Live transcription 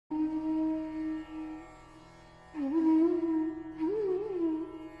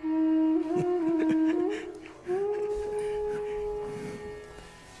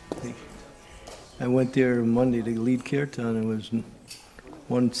I went there Monday to lead kirtan. It was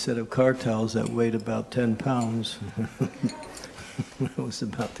one set of car towels that weighed about 10 pounds. That was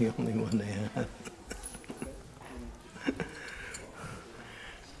about the only one they had.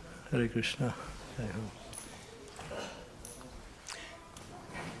 Hare Krishna.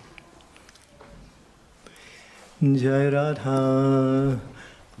 Jai Radha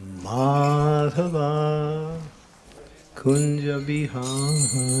Madhava Kunja Bihari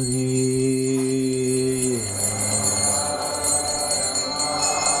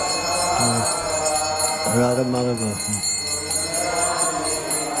Radha Madhava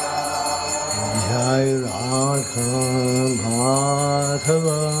Jai Radha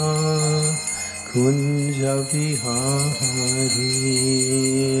Madhava Kunja Bihari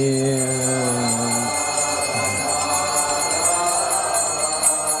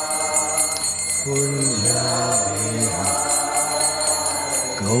Kunja Bihari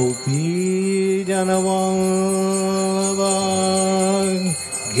Gopi Janavallabha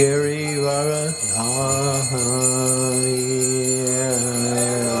Giri Varadhari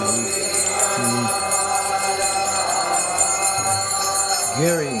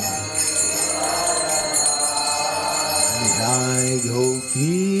Giri Jai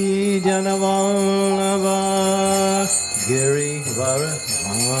Gopi Janavallabha Giri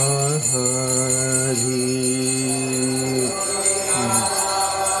Varadhari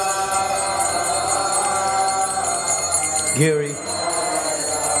Giri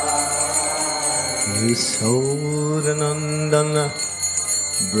Yasodhanandana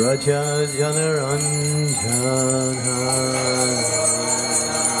Braja Janaranjana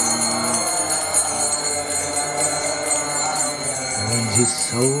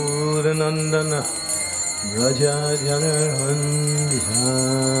Yasodhanandana Braja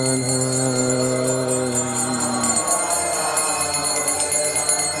Janaranjana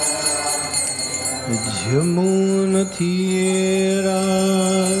Jamuna Tira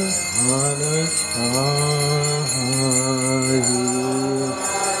Anachari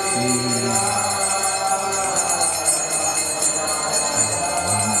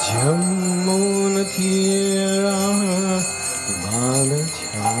Jamuna Tira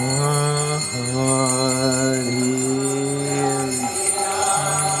Anachari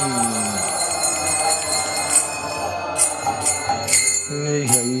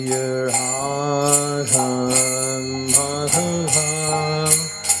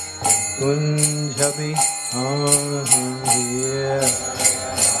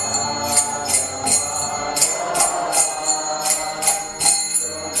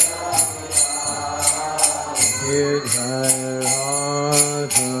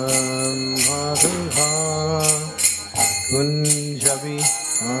Kunjabi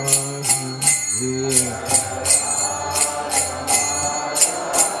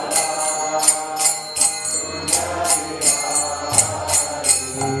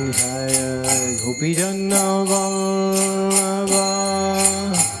Janavallabha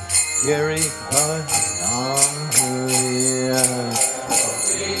Giri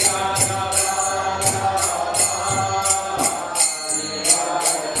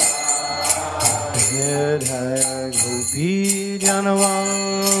Gopi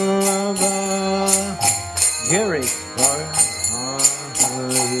Janavallabha Giri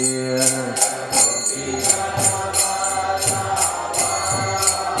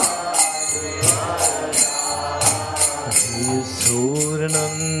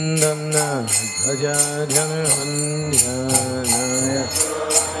Suranandana Bhaja Janaranjana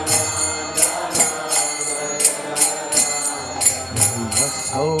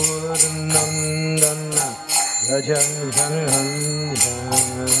Suranandana Bhaja Janaranjana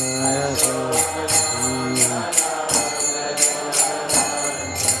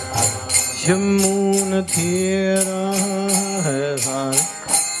Jamuna Tira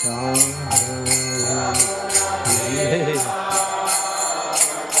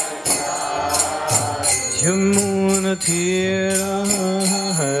Jamuna Tira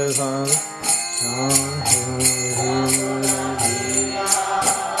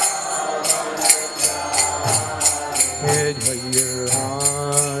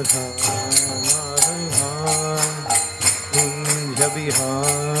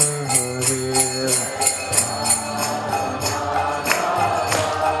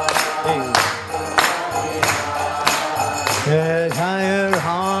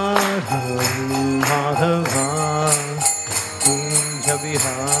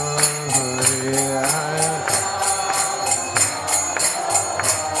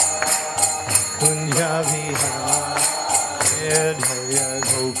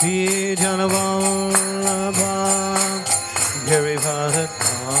Gopi Janavallabha Giri Varadhari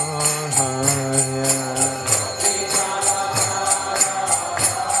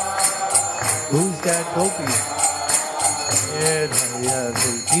Who's that gopi? Jaya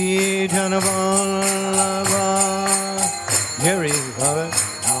Gopi Janavallabha Giri Bhavat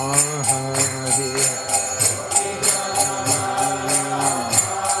Maharaja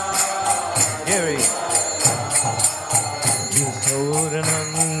Giri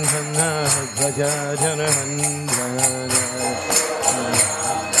Yasodanandana Bhaja Janandana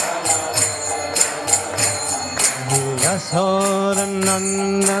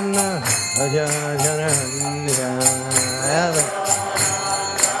Yasodanandana Bhaja Janandana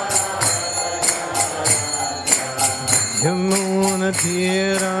Yamuna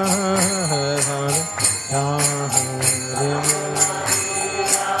Tira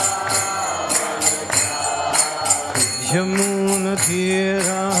Yamuna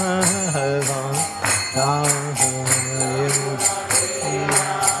Tira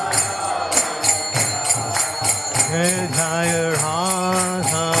Jaya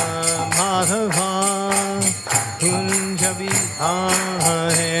Radha Madhava Kunja Vihara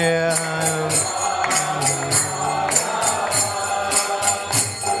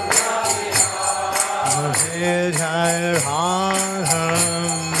Jaya Radha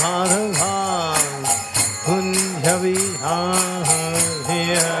Madhava Kunja Vihara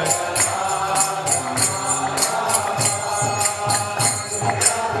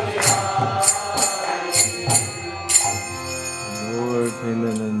Lord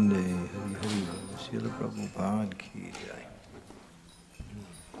Premanande Hari Hari Srila Prabhupada Ki Jai.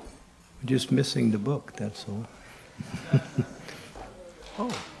 We're just missing the book, that's all.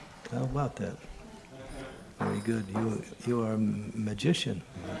 Oh, how about that? Very good. You are a magician.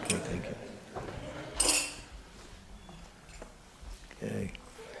 Okay, thank you. Okay.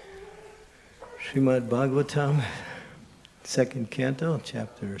 Srimad-Bhagavatam, second canto,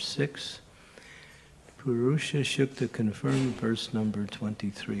 chapter 6. Purusha Shukta confirmed, verse number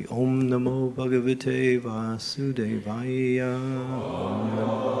 23. Om Namo Bhagavate Vasudevaya.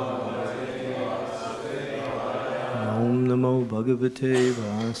 Om Namo Bhagavate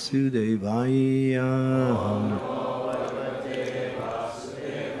Vasudevaya.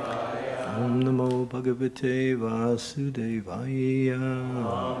 Om Namo Bhagavate Vasudevaya.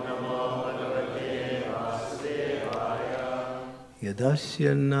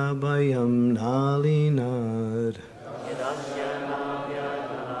 Yadasya Nabhayam Nalinad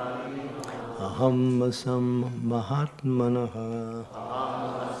Aham Asam Mahatmanaha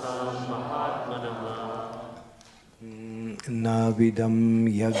Navidam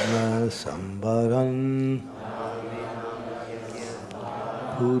Yagna Sambaran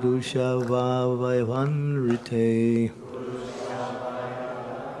Purusha Vavavanrite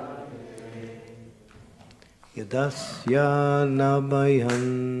Yadasya Nabhayan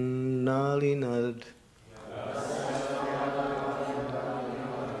Nalinad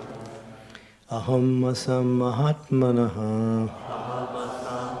Aham Asam Mahatmanaha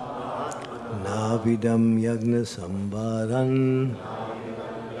Navidam Yagna Sambaran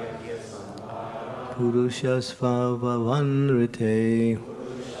Purushasvavavanrite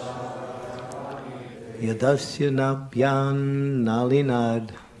Yadasya Nabhyan Nalinad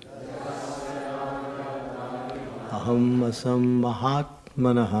Aham Asam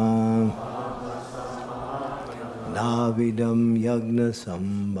Mahatmanaha Navidam Yagna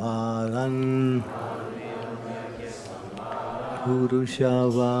Sambaran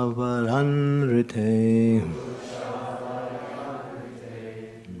Purushavavanrite.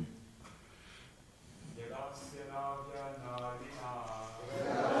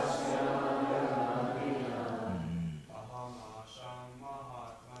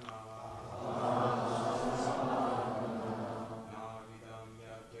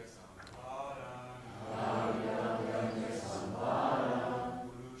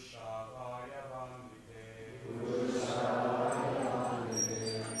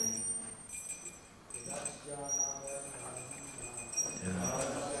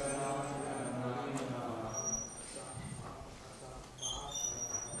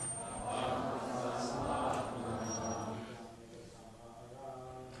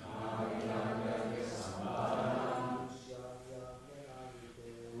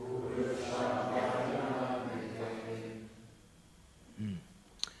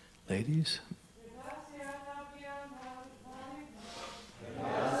 Ladies?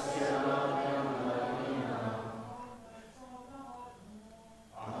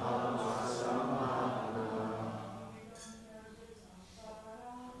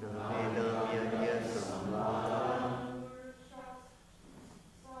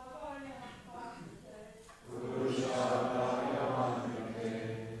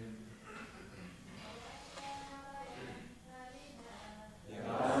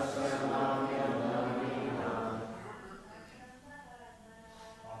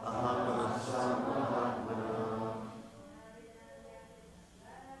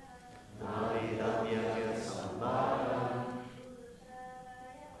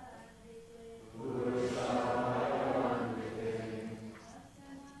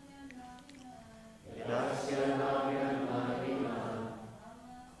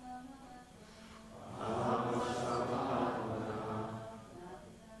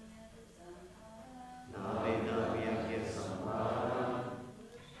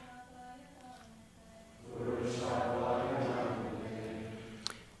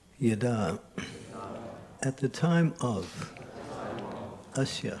 Yada, at the time of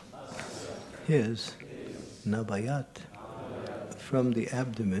Asya, his Nabayat, from the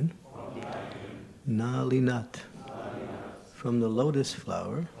abdomen, Nalinat, from the lotus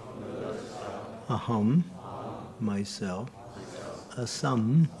flower, Aham, myself,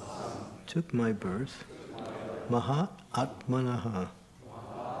 Asam, took my birth, Maha Atmanaha,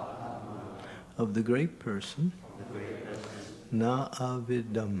 of the great person, Na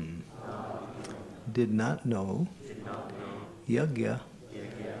Avidam, did not know, Yagya,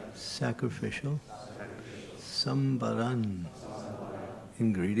 sacrificial, Sambaran,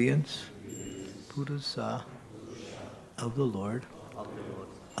 ingredients, Purasa, of the Lord,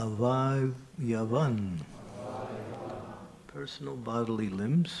 Avayyavan, personal bodily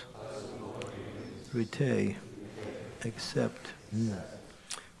limbs, Rite, except.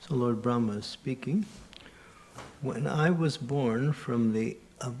 So Lord Brahma is speaking. When I was born from the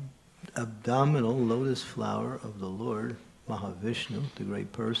abdominal lotus flower of the Lord, Mahavishnu, the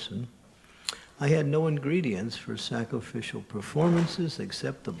great person, I had no ingredients for sacrificial performances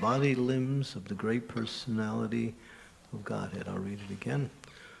except the body limbs of the great personality of Godhead. I'll read it again.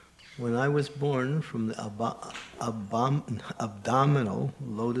 When I was born from the abdominal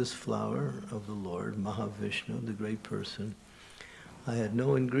lotus flower of the Lord, Mahavishnu, the great person, I had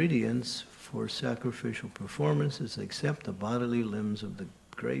no ingredients for sacrificial performances except the bodily limbs of the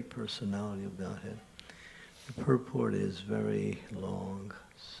great personality of Godhead. The purport is very long,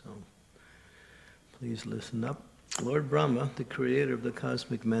 so please listen up. Lord Brahma, the creator of the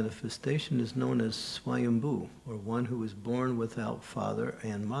cosmic manifestation, is known as Swayambhu, or one who is born without father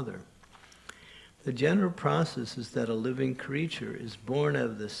and mother. The general process is that a living creature is born out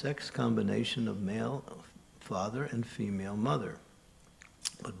of the sex combination of male father and female mother.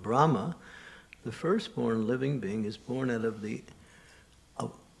 But Brahma, the firstborn living being, is born out of the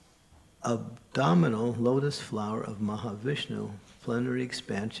abdominal lotus flower of Mahavishnu, plenary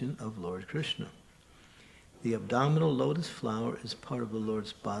expansion of Lord Krishna. The abdominal lotus flower is part of the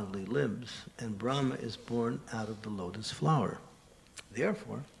Lord's bodily limbs, and Brahma is born out of the lotus flower.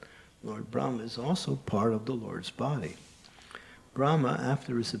 Therefore, Lord Brahma is also part of the Lord's body. Brahma,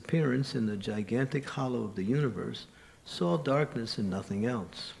 after his appearance in the gigantic hollow of the universe, saw darkness and nothing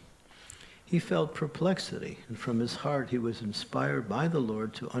else. He felt perplexity, and from his heart he was inspired by the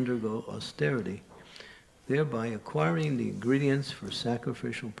Lord to undergo austerity, thereby acquiring the ingredients for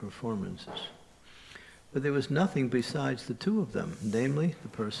sacrificial performances. But there was nothing besides the two of them, namely the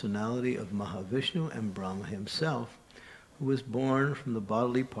personality of Mahavishnu and Brahma himself, who was born from the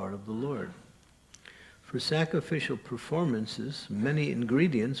bodily part of the Lord. For sacrificial performances, many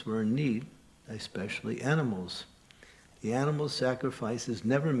ingredients were in need, especially animals. The animal sacrifice is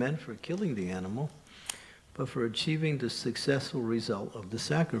never meant for killing the animal, but for achieving the successful result of the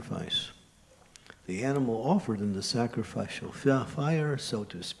sacrifice. The animal offered in the sacrificial fire, so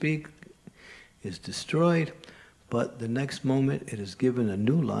to speak, is destroyed, but the next moment it is given a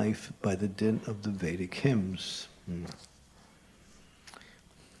new life by the dint of the Vedic hymns.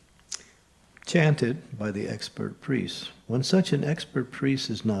 Chanted by the expert priest. When such an expert priest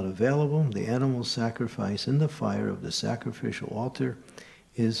is not available, the animal sacrifice in the fire of the sacrificial altar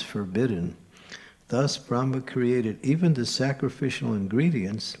is forbidden. Thus Brahma created even the sacrificial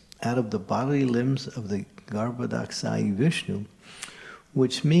ingredients out of the bodily limbs of the Garbhodaksayi Vishnu,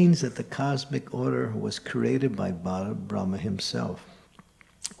 which means that the cosmic order was created by Brahma himself.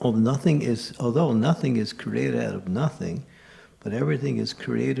 Although nothing is created out of nothing, but everything is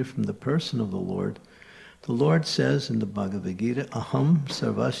created from the person of the Lord says in the Bhagavad Gita, Aham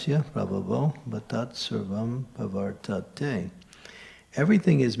sarvasya prabhavo bhatat sarvam pavartate.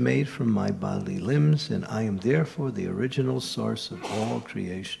 Everything is made from my bodily limbs, and I am therefore the original source of all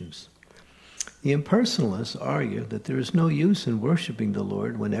creations. The impersonalists argue that there is no use in worshiping the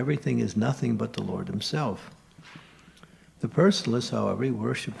Lord when everything is nothing but the Lord himself. The personalists, however,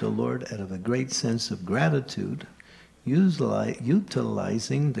 worship the Lord out of a great sense of gratitude,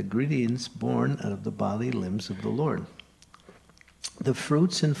 utilizing the ingredients born out of the body limbs of the Lord. The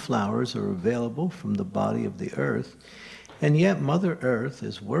fruits and flowers are available from the body of the earth, and yet Mother Earth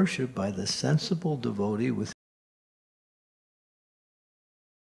is worshipped by the sensible devotee with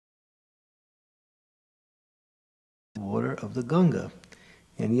the water of the Ganga,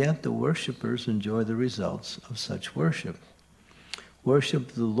 and yet the worshippers enjoy the results of such worship. Worship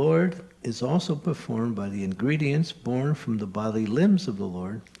of the Lord is also performed by the ingredients born from the bodily limbs of the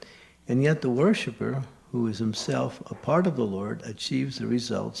Lord, and yet the worshipper, who is himself a part of the Lord, achieves the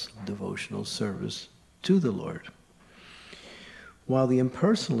results of devotional service to the Lord. While the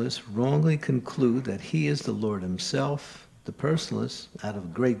impersonalists wrongly conclude that he is the Lord himself, the personalists, out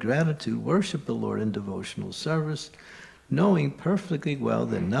of great gratitude, worship the Lord in devotional service, knowing perfectly well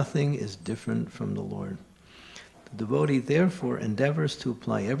that nothing is different from the Lord. The devotee therefore endeavors to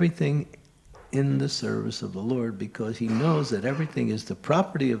apply everything in the service of the Lord because he knows that everything is the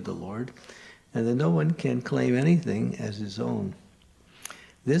property of the Lord and that no one can claim anything as his own.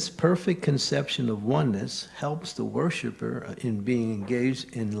 This perfect conception of oneness helps the worshipper in being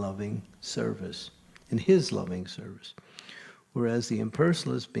engaged in loving service, in his loving service. Whereas the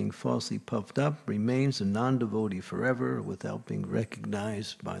impersonalist, being falsely puffed up, remains a non-devotee forever without being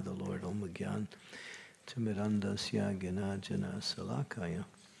recognized by the Lord. Om Gyan Timirandasya Gyanajana Salakaya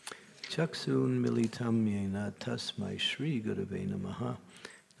Chaksun Militam Yena Tasmai Shri Gurave Namaha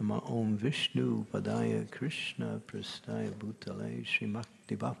Nama Om Vishnu Padaya Krishna Prastaya Bhutale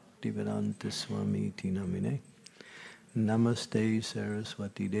Srimad-Bhagavatam Swami Tinamine Namaste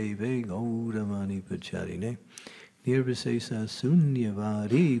Saraswati Deve Gauramani Pacharine Nirvisesa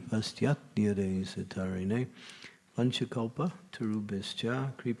Sunyavari Pastyatnyade Satarine Panchakalpa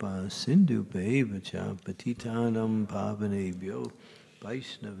Tarubhischa Kripa Sindhu Pevacha Patitanam Pavanebhyo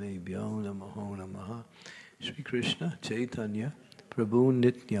Vaishnavebhyo Namaho Namaha Sri Krishna Chaitanya Prabhu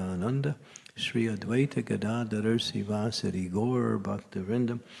Nityananda Sri Advaita Gadadhar Sivasari Gaur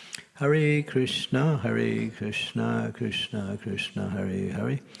Bhaktivedanta Hare Krishna Krishna Krishna Hare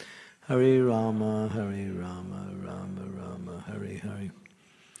Hare Hare Rama, Rama Rama, Hare Hare.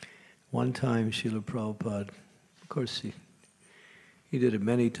 One time, Srila Prabhupada, of course he did it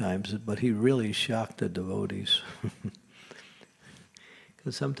many times, but he really shocked the devotees.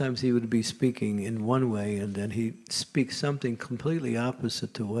 Because sometimes he would be speaking in one way, and then he'd speak something completely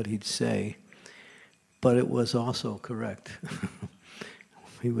opposite to what he'd say, but it was also correct.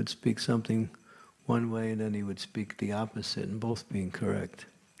 He would speak something one way, and then he would speak the opposite, and both being correct.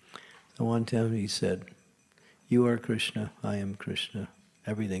 So one time he said, "You are Krishna, I am Krishna,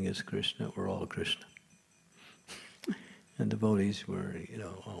 everything is Krishna, we're all Krishna." And devotees were,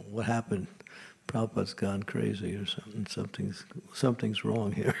 oh, what happened? Prabhupada's gone crazy or something. Something's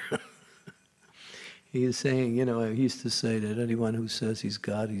wrong here. He is saying, I used to say that anyone who says he's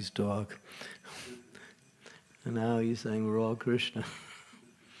God, he's dog. And now he's saying we're all Krishna.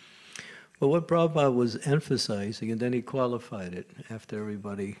 But what Prabhupada was emphasizing, and then he qualified it after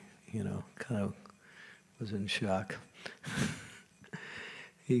everybody kind of was in shock.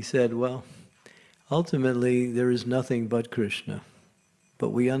 He said, well, ultimately there is nothing but Krishna,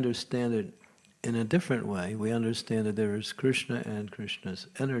 but we understand it in a different way. We understand that there is Krishna and Krishna's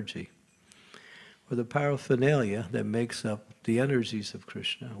energy, or the paraphernalia that makes up the energies of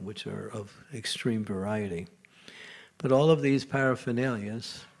Krishna, which are of extreme variety. But all of these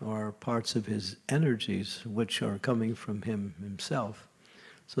paraphernalias are parts of his energies, which are coming from him himself.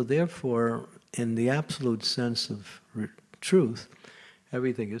 So therefore, in the absolute sense of truth,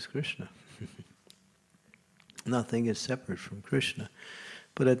 everything is Krishna. Nothing is separate from Krishna.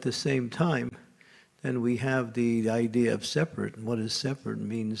 But at the same time, then we have the idea of separate. And what is separate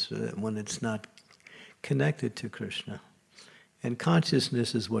means when it's not connected to Krishna. And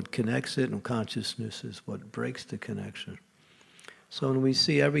consciousness is what connects it, and consciousness is what breaks the connection. So when we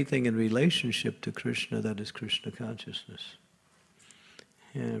see everything in relationship to Krishna, that is Krishna consciousness.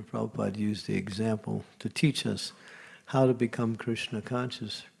 And Prabhupada used the example to teach us how to become Krishna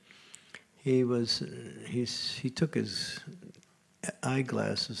conscious. He took his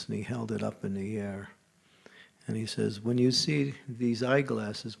eyeglasses and he held it up in the air. And he says, when you see these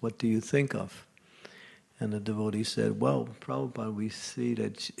eyeglasses, what do you think of? And the devotee said, well, Prabhupada, we see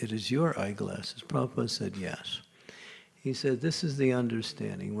that it is your eyeglasses. Prabhupada said, yes. He said, this is the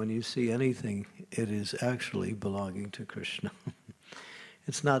understanding. When you see anything, it is actually belonging to Krishna.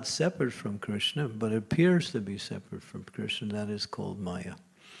 It's not separate from Krishna, but it appears to be separate from Krishna. That is called Maya.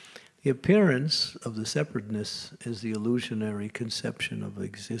 The appearance of the separateness is the illusionary conception of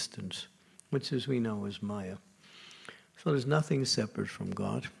existence, which, as we know, is Maya. So there's nothing separate from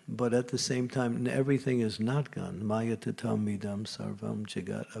God, but at the same time, everything is not God. Maya tatam idam sarvam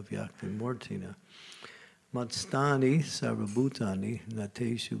jagat avyakti mortina. Matstani sarvabhutani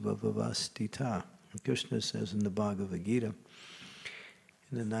nateshu bhavavastita. Krishna says in the Bhagavad Gita,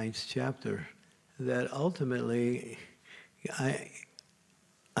 in the 9th chapter, that ultimately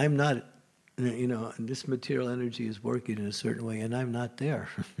I'm not, this material energy is working in a certain way, and I'm not there.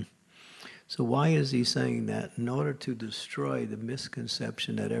 So why is he saying that? In order to destroy the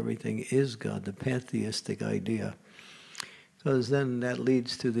misconception that everything is God, the pantheistic idea. Because then that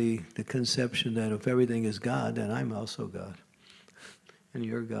leads to the conception that if everything is God, then I'm also God. And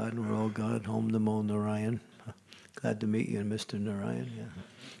you're God, and we're all God. Om Namo Narayan. Glad to meet you, Mr. Narayan.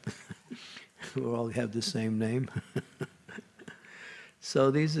 Yeah. We all have the same name.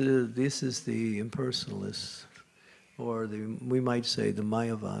 So this is the impersonalists, or we might say the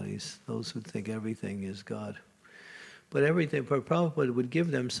Mayavadis, those who think everything is God. But Prabhupada would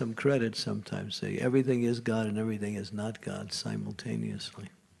give them some credit sometimes, say everything is God and everything is not God simultaneously.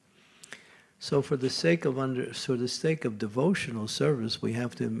 So for the sake of devotional service, we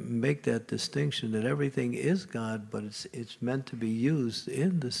have to make that distinction that everything is God, but it's meant to be used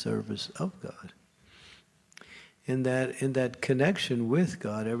in the service of God. In that connection with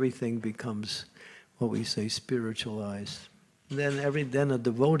God, everything becomes what we say spiritualized. Then a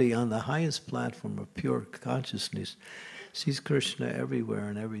devotee on the highest platform of pure consciousness sees Krishna everywhere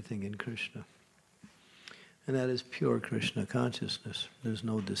and everything in Krishna. And that is pure Krishna consciousness. There's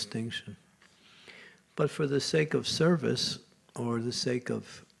no distinction. But for the sake of service or the sake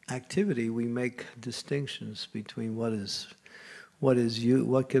of activity, we make distinctions between what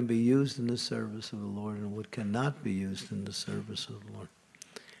can be used in the service of the Lord and what cannot be used in the service of the Lord.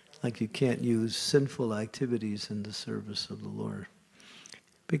 Like you can't use sinful activities in the service of the Lord.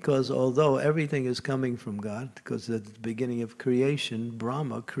 Because although everything is coming from God, because at the beginning of creation,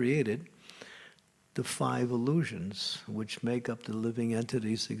 Brahma created the 5 illusions which make up the living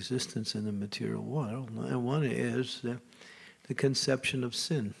entity's existence in the material world. And one is the conception of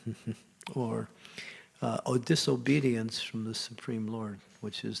sin, or disobedience from the Supreme Lord,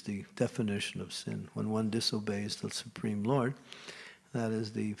 which is the definition of sin. When one disobeys the Supreme Lord, that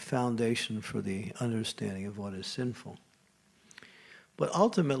is the foundation for the understanding of what is sinful. But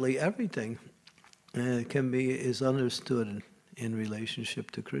ultimately, everything is understood in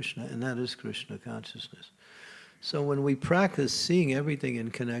relationship to Krishna, and that is Krishna consciousness. So when we practice seeing everything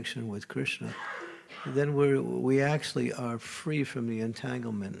in connection with Krishna, then we actually are free from the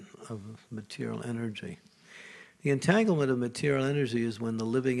entanglement of material energy. The entanglement of material energy is when the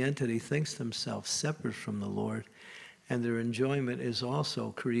living entity thinks themselves separate from the Lord, and their enjoyment is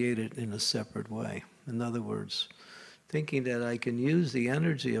also created in a separate way. In other words, thinking that I can use the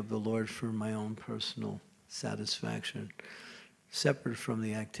energy of the Lord for my own personal satisfaction, separate from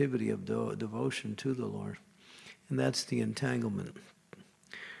the activity of devotion to the Lord. And that's the entanglement.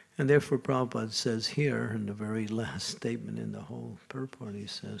 And therefore Prabhupada says here, in the very last statement in the whole purport, he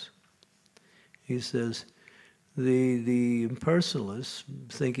says, the impersonalists,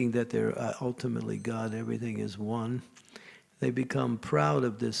 thinking that they're ultimately God, everything is one, they become proud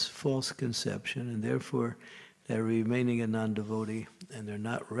of this false conception, and therefore they're remaining a non-devotee, and they're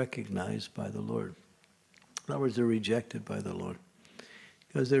not recognized by the Lord. In other words, they're rejected by the Lord.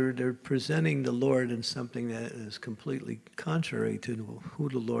 Because they're presenting the Lord in something that is completely contrary to who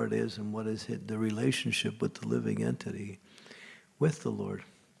the Lord is and what is the relationship with the living entity with the Lord.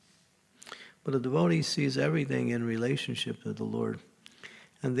 But a devotee sees everything in relationship to the Lord,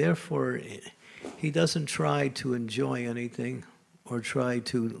 and therefore he doesn't try to enjoy anything or try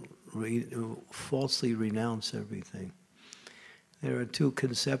to falsely renounce everything. There are 2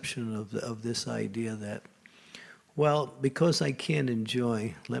 conceptions of this idea that, well, because I can't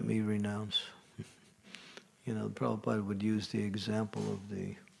enjoy, let me renounce. Prabhupada would use the example of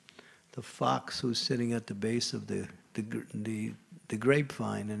the fox who's sitting at the base of the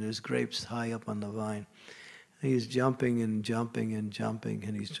grapevine, and there's grapes high up on the vine. And he's jumping and jumping and jumping,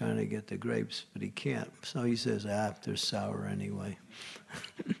 and he's trying to get the grapes, but he can't. So he says, they're sour anyway.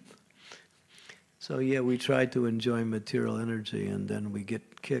 So yeah, we try to enjoy material energy, and then we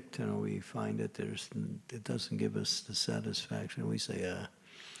get kicked, and we find that it doesn't give us the satisfaction. We say,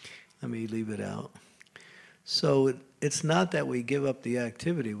 let me leave it out. So it's not that we give up the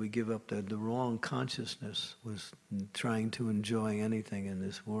activity, we give up the wrong consciousness with trying to enjoy anything in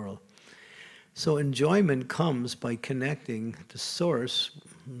this world. So enjoyment comes by connecting the source,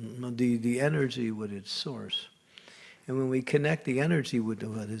 the energy with its source. And when we connect the energy with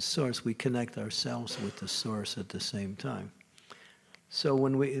its source, we connect ourselves with the source at the same time. So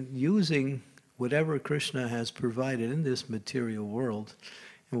when using whatever Krishna has provided in this material world,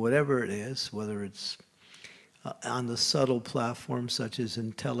 and whatever it is, whether it's on the subtle platform such as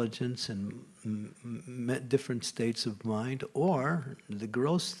intelligence and different states of mind, or the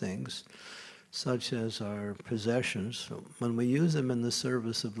gross things such as our possessions, when we use them in the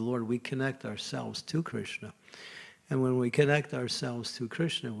service of the Lord, we connect ourselves to Krishna. And when we connect ourselves to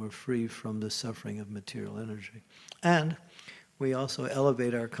Krishna, we're free from the suffering of material energy. And we also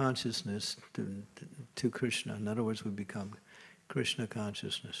elevate our consciousness to Krishna. In other words, we become Krishna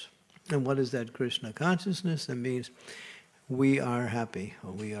consciousness. And what is that Krishna consciousness? That means we are happy,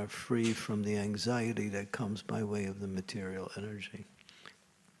 or we are free from the anxiety that comes by way of the material energy.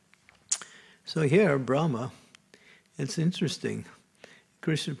 So here, Brahma, it's interesting.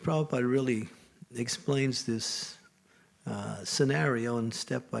 Krishna Prabhupada really explains this scenario, and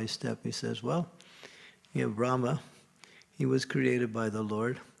step by step he says, well, you have Brahma, he was created by the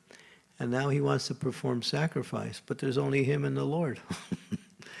Lord, and now he wants to perform sacrifice, but there's only him and the Lord.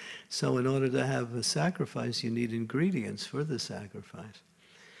 So in order to have a sacrifice, you need ingredients for the sacrifice.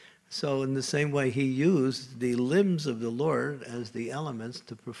 So in the same way, he used the limbs of the Lord as the elements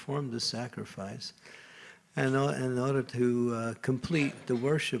to perform the sacrifice, and in order to complete the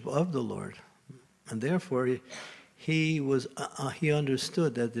worship of the Lord. And therefore, he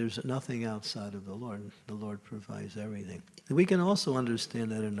understood that there's nothing outside of the Lord. The Lord provides everything. We can also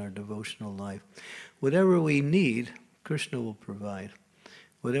understand that in our devotional life. Whatever we need, Krishna will provide.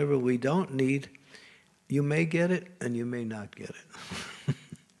 Whatever we don't need, you may get it and you may not get it.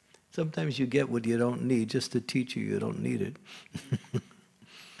 Sometimes you get what you don't need just to teach you don't need it.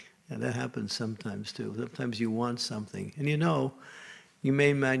 And that happens sometimes too. Sometimes you want something, and you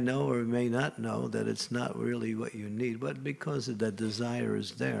may know or may not know that it's not really what you need, but because the desire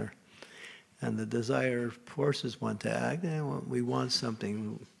is there, and the desire forces one to act, and we want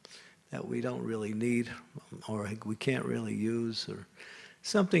something that we don't really need, or we can't really use, or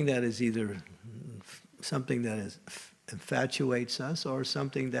something that is either something that infatuates us or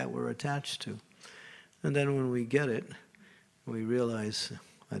something that we're attached to. And then when we get it, we realize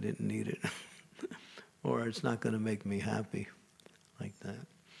I didn't need it, or it's not going to make me happy. Like that.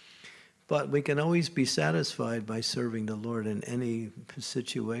 But we can always be satisfied by serving the Lord in any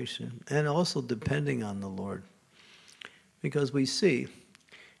situation, and also depending on the Lord. Because we see,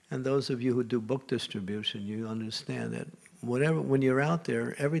 and those of you who do book distribution, you understand that when you're out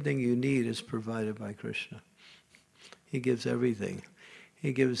there, everything you need is provided by Krishna. He gives everything.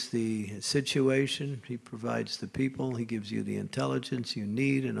 He gives the situation, he provides the people, he gives you the intelligence you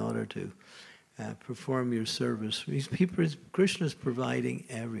need in order to perform your service. Krishna's providing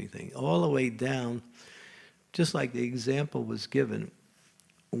everything, all the way down, just like the example was given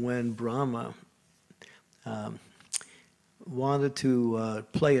when Brahma wanted to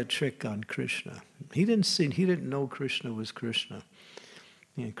play a trick on Krishna. He didn't know Krishna was Krishna.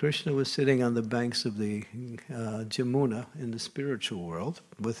 Krishna was sitting on the banks of the Jamuna in the spiritual world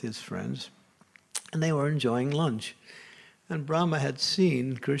with his friends, and they were enjoying lunch. And Brahma had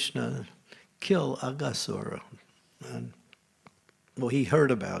seen Krishna kill Aghasura. And, well, he heard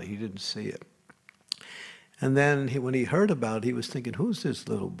about it, he didn't see it. And then when he heard about it, he was thinking, who's this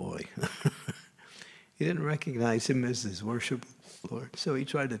little boy? He didn't recognize him as his worship Lord. So he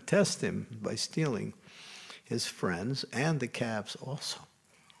tried to test him by stealing his friends and the calves also.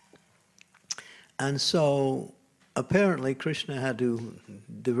 And so apparently Krishna had to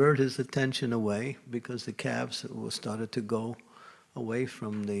divert his attention away because the calves started to go away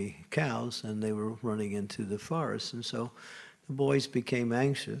from the cows, and they were running into the forest. And so the boys became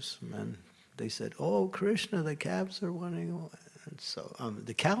anxious, and they said, oh, Krishna, the calves are running away. And so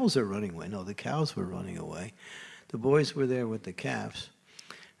the cows are running away. No, the cows were running away. The boys were there with the calves.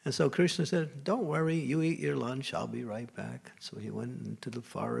 And so Krishna said, don't worry, you eat your lunch, I'll be right back. So he went into the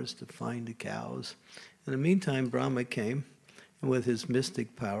forest to find the cows. In the meantime, Brahma came, and with his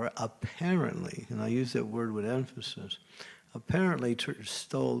mystic power, apparently, and I use that word with emphasis, apparently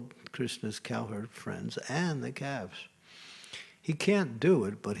stole Krishna's cowherd friends and the calves. He can't do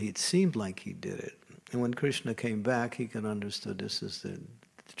it, but it seemed like he did it. And when Krishna came back, he could understood this is the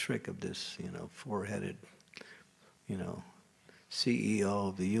trick of this, four-headed, CEO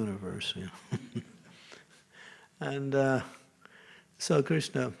of the universe. And so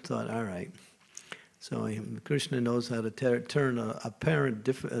Krishna thought, all right. So Krishna knows how to turn a apparent,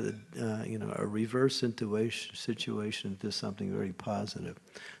 a reverse situation into something very positive.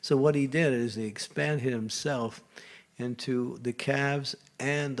 So what he did is he expanded himself into the calves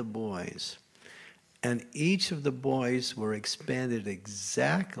and the boys. And each of the boys were expanded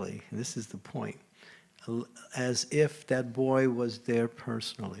exactly, and this is the point, as if that boy was there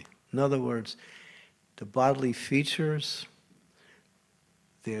personally. In other words, the bodily features,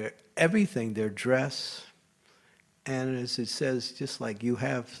 everything, their dress, and as it says, just like you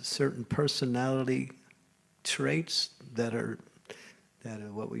have certain personality traits that are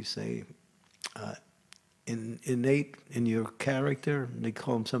what we say, innate in your character.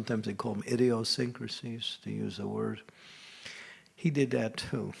 Sometimes they call them idiosyncrasies, to use a word. He did that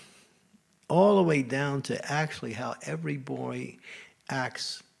too. All the way down to actually how every boy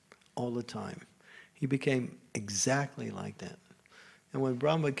acts all the time. He became exactly like that. And when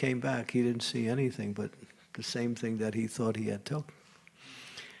Brahma came back, he didn't see anything but the same thing that he thought he had taken.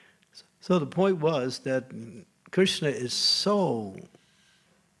 So the point was that Krishna is so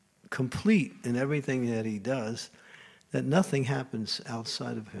complete in everything that he does that nothing happens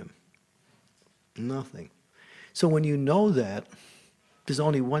outside of him. Nothing. So when you know that, there's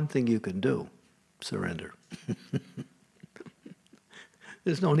only one thing you can do: surrender.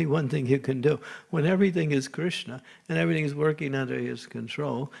 There's only one thing you can do. When everything is Krishna, and everything is working under his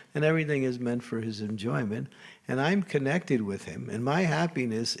control, and everything is meant for his enjoyment, and I'm connected with him, and my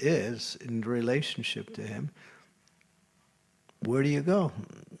happiness is in relationship to him, where do you go?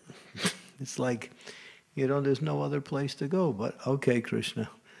 It's like, there's no other place to go but, okay, Krishna,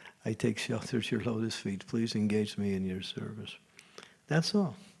 I take shelter at your lotus feet. Please engage me in your service. That's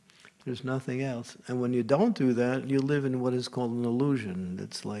all. There's nothing else. And when you don't do that, you live in what is called an illusion.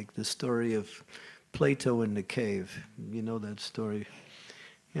 It's like the story of Plato in the cave. You know that story.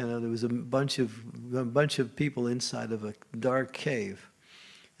 There was a bunch of people inside of a dark cave.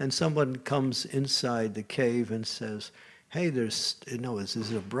 And someone comes inside the cave and says, hey, there's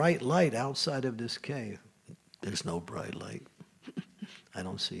a bright light outside of this cave. There's no bright light. I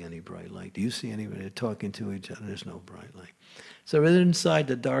don't see any bright light. Do you see anybody talking to each other? There's no bright light. So they're inside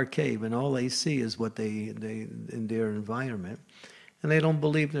the dark cave, and all they see is what they in their environment, and they don't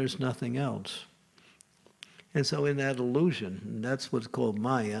believe there's nothing else. And so in that illusion, and that's what's called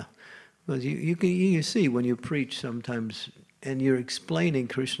Maya, because you see when you preach sometimes, and you're explaining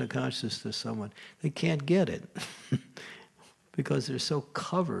Krishna consciousness to someone, they can't get it because they're so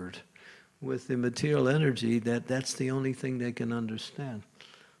covered with the material energy that that's the only thing they can understand.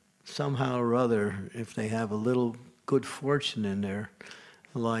 Somehow or other, if they have a little good fortune in their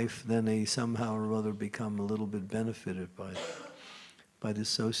life, then they somehow or other become a little bit benefited by the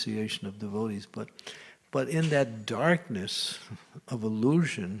association of devotees. But in that darkness of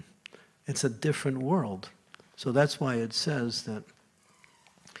illusion, it's a different world. So that's why it says that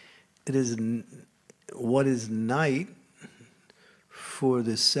it is what is night for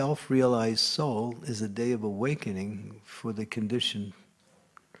the self-realized soul is a day of awakening for the conditioned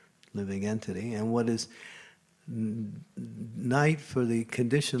living entity, and what is night for the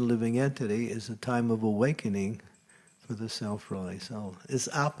conditioned living entity is a time of awakening for the self-realized soul. It's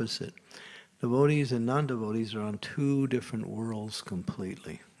opposite. Devotees and non-devotees are on two different worlds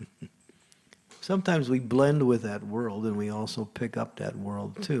completely. Sometimes we blend with that world and we also pick up that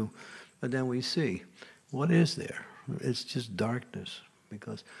world too, but then we see, what is there? It's just darkness,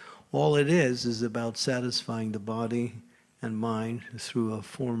 because all it is about satisfying the body and mind through a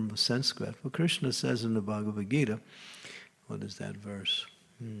form of sense gratification. Well, Krishna says in the Bhagavad Gita, what is that verse?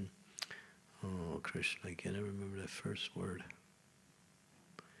 Oh, Krishna, I can't remember that first word.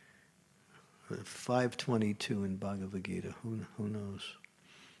 522 in Bhagavad Gita. Who knows?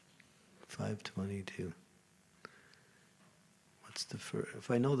 522. What's the first? If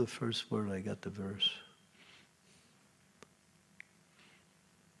I know the first word, I got the verse.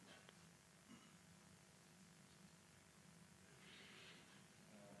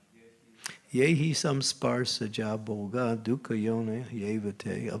 Yehi samsparsa jaboga dukkayone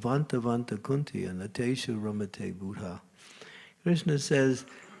yevate avantavanta kuntiya nateshu ramate buddha. Krishna says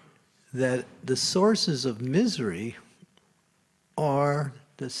that the sources of misery are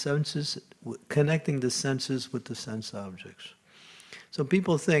the senses, connecting the senses with the sense objects. So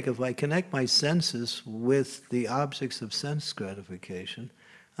people think if I connect my senses with the objects of sense gratification,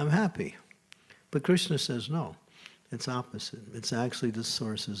 I'm happy. But Krishna says no, it's opposite. It's actually the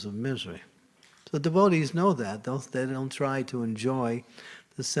sources of misery. So devotees know that. They don't try to enjoy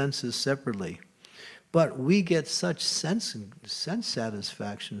the senses separately. But we get such sense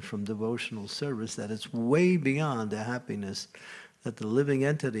satisfaction from devotional service that it's way beyond the happiness that the living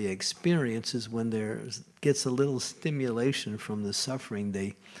entity experiences when there gets a little stimulation from the suffering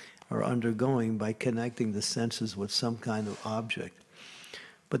they are undergoing by connecting the senses with some kind of object.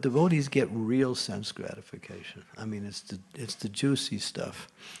 But devotees get real sense gratification. I mean, it's the juicy stuff.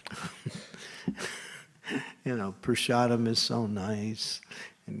 Prasadam is so nice,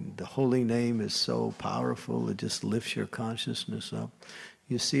 and the holy name is so powerful, it just lifts your consciousness up.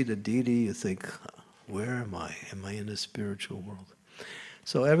 You see the deity, you think, where am I? Am I in the spiritual world?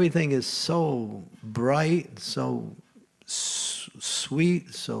 So everything is so bright, so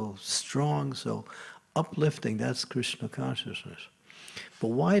sweet, so strong, so uplifting. That's Krishna consciousness. But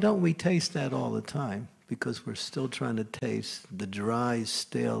why don't we taste that all the time? Because we're still trying to taste the dry,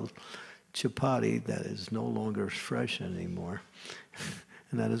 stale chapati that is no longer fresh anymore.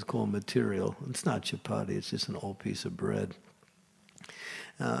 And that is called material. It's not chapati, it's just an old piece of bread.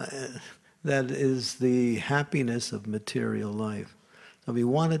 That is the happiness of material life. So we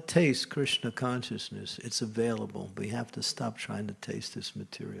want to taste Krishna consciousness. It's available. We have to stop trying to taste this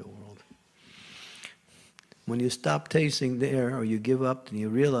material world. When you stop tasting there, or you give up and you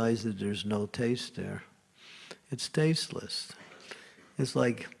realize that there's no taste there, it's tasteless. It's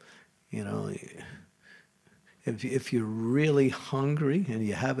like, if you're really hungry and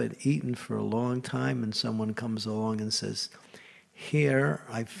you haven't eaten for a long time and someone comes along and says, here,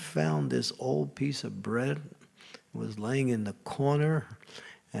 I found this old piece of bread. It was laying in the corner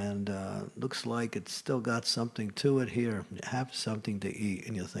and looks like it's still got something to it. Here, have something to eat.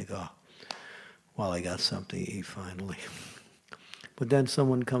 And you'll think, oh, well, I got something to eat finally. But then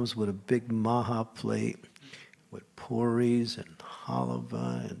someone comes with a big maha plate with puris and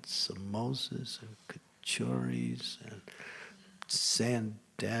halava and samosas and kachoris and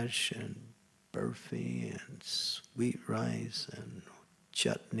sandesh and burfi and sweet rice and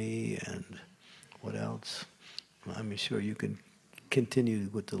chutney and what else? I'm sure you can continue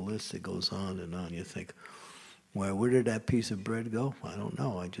with the list that goes on and on. You think, well, where did that piece of bread go? I don't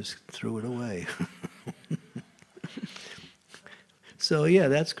know. I just threw it away. So yeah,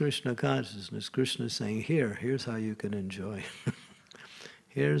 that's Krishna consciousness. Krishna is saying, here's how you can enjoy.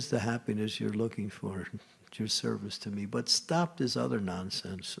 Here's the happiness you're looking for, your service to me. But stop this other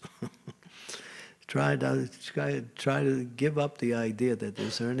nonsense. Try to give up the idea that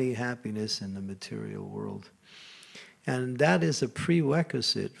there's any happiness in the material world. And that is a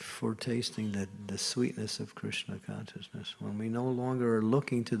prerequisite for tasting the sweetness of Krishna consciousness, when we no longer are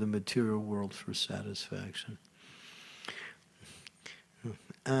looking to the material world for satisfaction.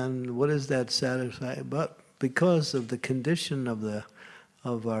 And what is that satisfaction? But because of the condition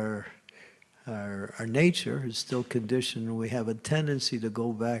of our nature is still conditioned, we have a tendency to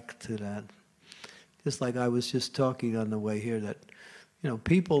go back to that. Just like I was just talking on the way here, that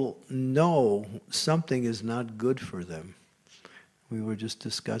people know something is not good for them. We were just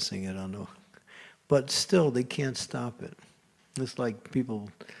discussing it but still they can't stop it. It's like people,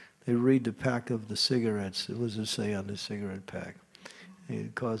 they read the pack of the cigarettes. What does it say on the cigarette pack?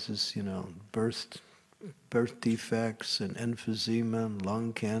 It causes, birth defects and emphysema and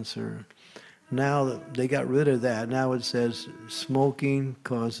lung cancer. Now they got rid of that. Now it says smoking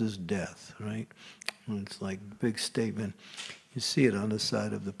causes death, right? It's like a big statement. You see it on the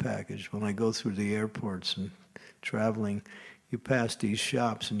side of the package. When I go through the airports and traveling, you pass these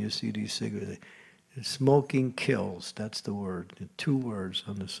shops and you see these cigarettes. Smoking kills, that's the word. The 2 words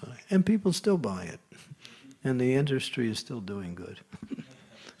on the side. And people still buy it. And the industry is still doing good.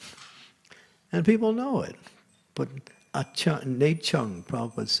 And people know it. But Nate Chung,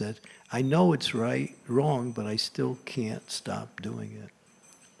 Prabhupada said, I know it's wrong, but I still can't stop doing it.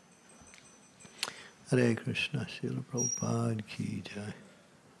 Hare Krishna, Srila Prabhupada ki jai.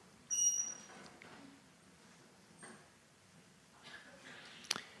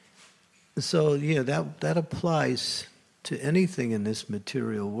 So yeah, that applies to anything in this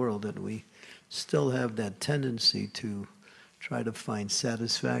material world, that we still have that tendency to try to find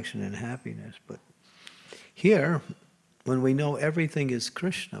satisfaction and happiness. But here, when we know everything is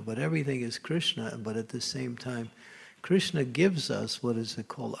Krishna, but at the same time, Krishna gives us what is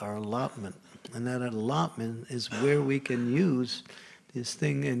called our allotment. And that allotment is where we can use this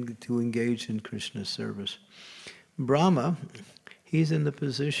thing to engage in Krishna's service. Brahma, he's in the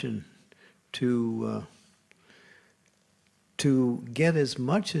position to get as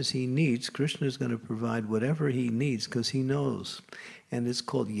much as he needs. Krishna is going to provide whatever he needs because he knows. And it's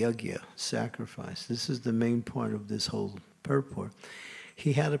called yajna, sacrifice. This is the main part of this whole purport.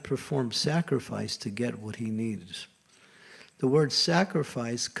 He had to perform sacrifice to get what he needs. The word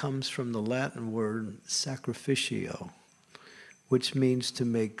sacrifice comes from the Latin word sacrificio, which means to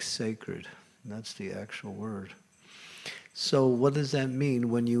make sacred. That's the actual word. So what does that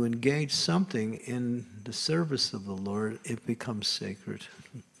mean? When you engage something in the service of the Lord, it becomes sacred.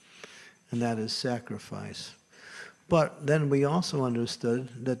 And that is sacrifice. But then we also understood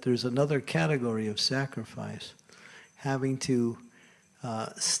that there's another category of sacrifice, having to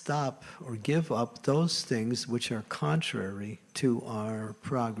stop or give up those things which are contrary to our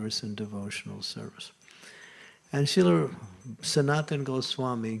progress in devotional service. And Srila Sanatana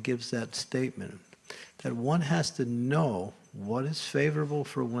Goswami gives that statement, that one has to know what is favorable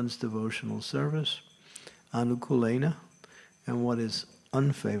for one's devotional service, anukulena, and what is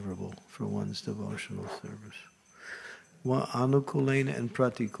unfavorable for one's devotional service. Anukulena and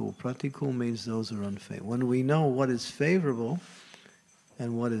pratikul. Pratikul means those are unfavorable. When we know what is favorable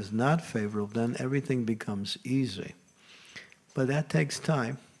and what is not favorable, then everything becomes easy. But that takes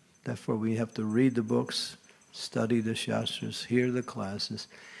time. Therefore, we have to read the books, study the shastras, hear the classes,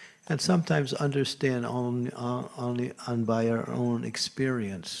 and sometimes understand only by our own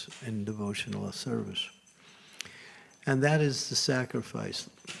experience in devotional service. And that is the sacrifice.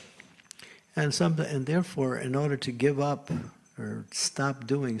 And therefore, in order to give up or stop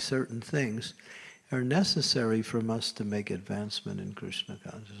doing certain things, are necessary for us to make advancement in Krishna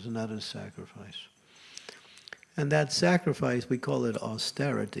consciousness, and that is sacrifice. And that sacrifice, we call it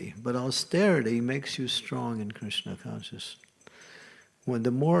austerity. But austerity makes you strong in Krishna consciousness. When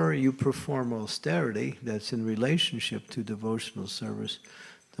the more you perform austerity, that's in relationship to devotional service,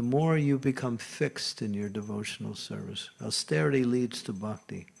 the more you become fixed in your devotional service. Austerity leads to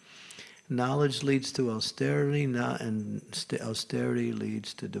bhakti. Knowledge leads to austerity, and austerity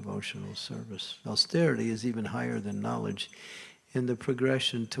leads to devotional service. Austerity is even higher than knowledge in the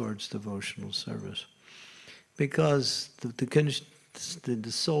progression towards devotional service. Because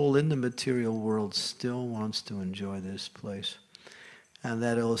the soul in the material world still wants to enjoy this place. And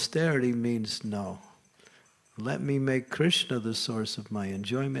that austerity means no. Let me make Krishna the source of my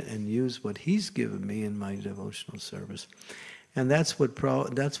enjoyment and use what he's given me in my devotional service. And that's what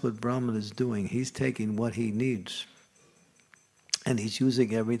Brahman is doing. He's taking what he needs. And he's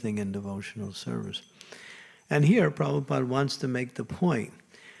using everything in devotional service. And here Prabhupada wants to make the point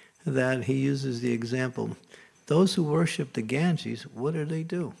that he uses the example. Those who worship the Ganges, what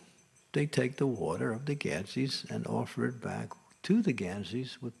do? They take the water of the Ganges and offer it back to the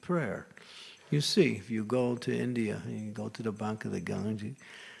Ganges with prayer. You see, if you go to India and you go to the bank of the Ganges,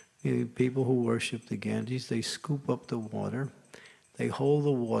 people who worship the Ganges, they scoop up the water, they hold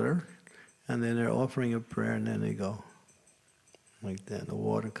the water, and then they're offering a prayer, and then they go like that. The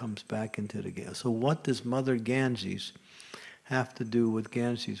water comes back into the Ganges. So what does Mother Ganges have to do with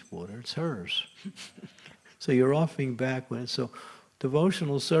Ganges water? It's hers. So you're offering back. So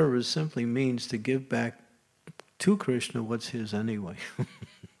devotional service simply means to give back to Krishna what's his anyway.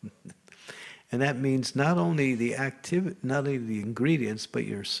 And that means not only the ingredients, but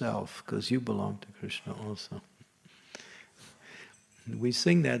yourself, because you belong to Krishna also. We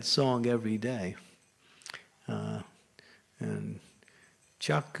sing that song every day. And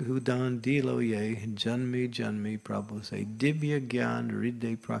Chak Hudan Dilo Ye, Janmi Janmi, Prabhu say, Divya Gyan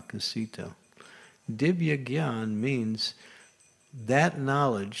Ridde Prakasita. Divya Gyan means that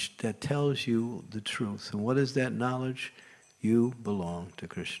knowledge that tells you the truth. And what is that knowledge? You belong to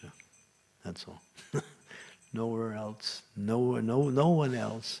Krishna. That's all. Nowhere else. No one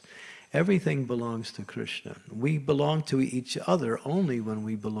else. Everything belongs to Krishna. We belong to each other only when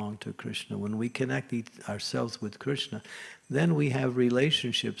we belong to Krishna. When we connect ourselves with Krishna, then we have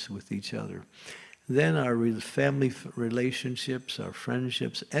relationships with each other. Then our family relationships, our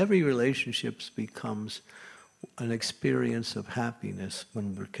friendships, every relationship becomes an experience of happiness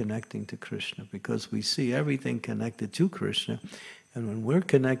when we're connecting to Krishna, because we see everything connected to Krishna. And when we're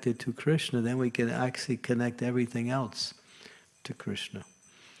connected to Krishna, then we can actually connect everything else to Krishna.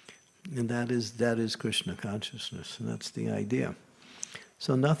 And that is Krishna consciousness, and that's the idea.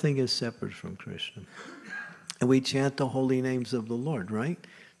 So nothing is separate from Krishna. And we chant the holy names of the Lord, right?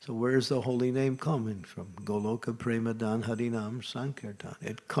 So where's the holy name coming from? Goloka Premadan Harinam Sankirtan.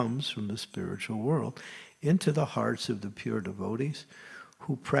 It comes from the spiritual world into the hearts of the pure devotees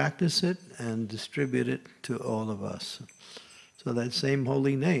who practice it and distribute it to all of us. So that same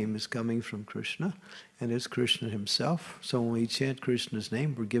holy name is coming from Krishna, and it's Krishna himself. So when we chant Krishna's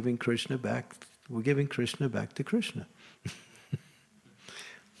name, we're giving Krishna back to Krishna.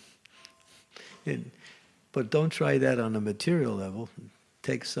 But don't try that on a material level.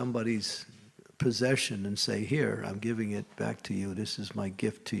 Take somebody's possession and say, here, I'm giving it back to you. This is my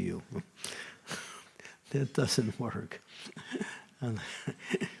gift to you. That doesn't work.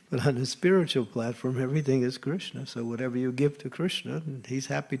 But on a spiritual platform, everything is Krishna. So whatever you give to Krishna, he's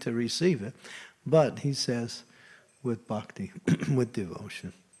happy to receive it. But he says, with bhakti, with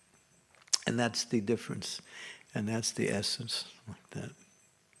devotion. And that's the difference. And that's the essence, like that.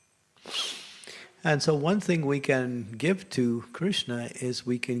 And so one thing we can give to Krishna is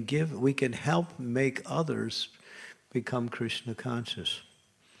we can help make others become Krishna conscious.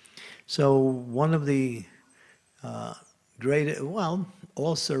 So one of the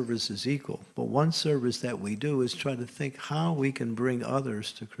all service is equal, but one service that we do is try to think how we can bring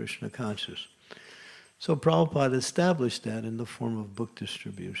others to Krishna conscious. So Prabhupada established that in the form of book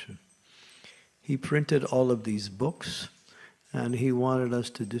distribution. He printed all of these books, and he wanted us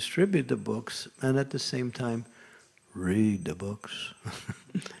to distribute the books and at the same time read the books.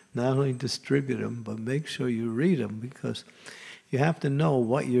 Not only distribute them, but make sure you read them, because you have to know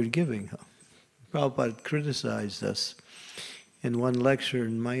what you're giving. Prabhupada criticized us in one lecture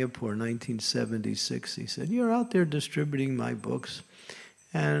in Mayapur, 1976. He said, you're out there distributing my books,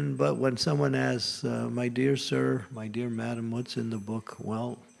 but when someone asks, my dear sir, my dear madam, what's in the book?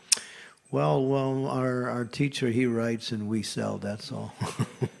 Well, our teacher, he writes and we sell, that's all.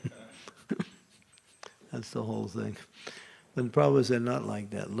 That's the whole thing. But Prabhupada said, not like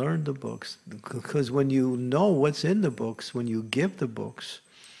that. Learn the books. Because when you know what's in the books, when you give the books,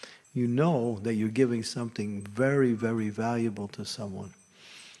 you know that you're giving something very, very valuable to someone.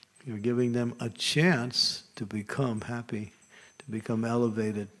 You're giving them a chance to become happy, to become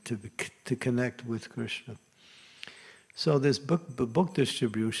elevated, to connect with Krishna. So this book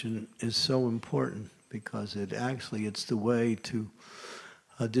distribution is so important because it's the way to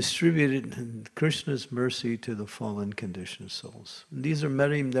distribute Krishna's mercy to the fallen conditioned souls. And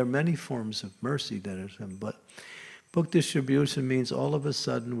there are many forms of mercy that are, but book distribution means all of a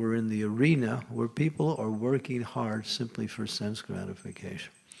sudden we're in the arena where people are working hard simply for sense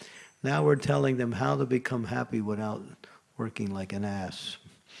gratification. Now we're telling them how to become happy without working like an ass.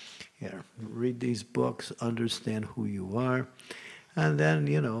 Yeah, read these books, understand who you are, and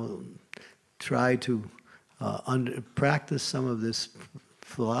then, try to practice some of this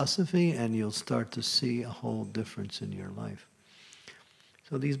philosophy, and you'll start to see a whole difference in your life.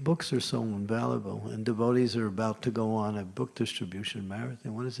 So these books are so invaluable, and devotees are about to go on a book distribution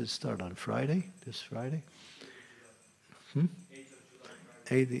marathon. When does it start? On Friday? This Friday?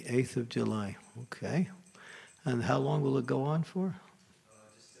 8th of July. Okay. And how long will it go on for?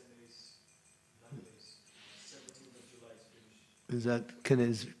 Just 10 days, 9 days. 17th of July is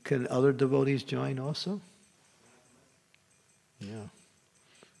finished. Can other devotees join also? Yeah.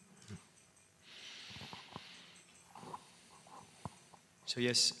 So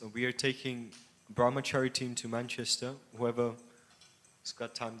yes, we are taking Brahmachari team to Manchester. Whoever's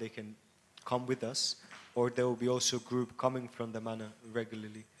got time, they can come with us. Or there will be also a group coming from the Manor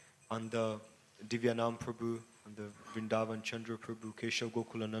regularly under Divyanam Prabhu, under Vrindavan Chandra Prabhu, Keshav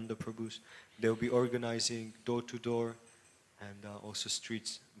Gokulananda Prabhus. They will be organizing door-to-door and also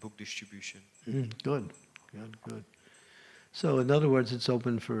streets book distribution. Good. So in other words, it's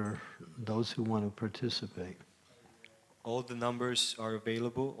open for those who want to participate. All the numbers are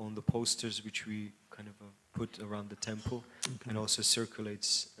available on the posters which we kind of put around the temple, and also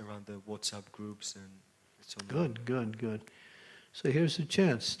circulates around the WhatsApp groups and so on. Good. So here's a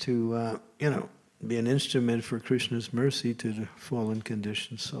chance to, be an instrument for Krishna's mercy to the fallen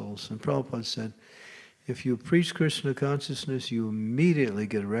conditioned souls. And Prabhupada said, if you preach Krishna consciousness, you immediately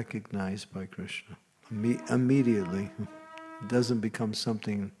get recognized by Krishna. Immediately. It doesn't become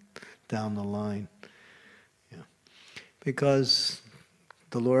something down the line. Yeah. Because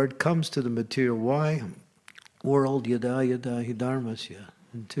the Lord comes to the material world, yada yada hidharmasya,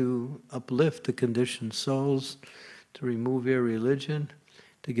 and to uplift the conditioned souls, to remove irreligion,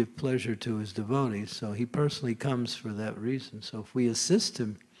 to give pleasure to his devotees. So he personally comes for that reason. So if we assist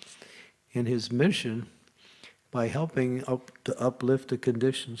him in his mission by helping to uplift the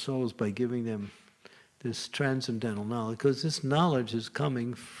conditioned souls, by giving them this transcendental knowledge, because this knowledge is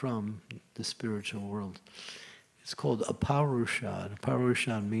coming from the spiritual world. It's called aparushad.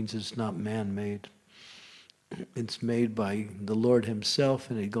 Aparushad means it's not man-made. It's made by the Lord himself,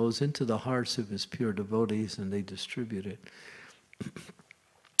 and it goes into the hearts of his pure devotees, and they distribute it.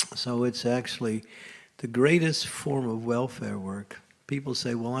 So it's actually the greatest form of welfare work. People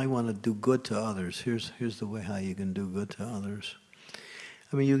say, well, I want to do good to others. Here's the way how you can do good to others.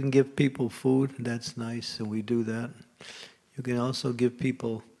 I mean, you can give people food, that's nice, and we do that. You can also give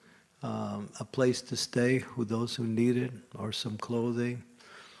people a place to stay with those who need it, or some clothing,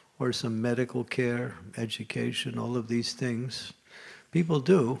 or some medical care, education, all of these things. People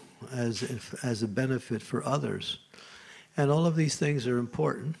do as a benefit for others. And all of these things are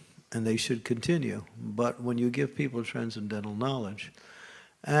important, and they should continue. But when you give people transcendental knowledge,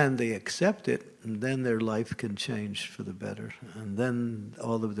 and they accept it, then their life can change for the better. And then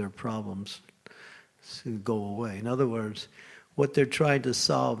all of their problems go away. In other words, what they're trying to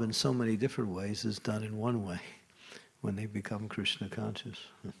solve in so many different ways is done in one way, when they become Krishna conscious.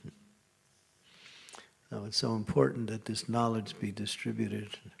 So it's so important that this knowledge be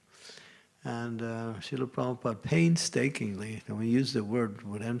distributed. And Srila Prabhupada painstakingly, and we use the word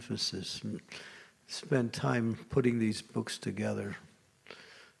with emphasis, spent time putting these books together.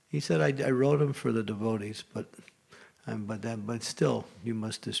 He said, I wrote them for the devotees, but still, you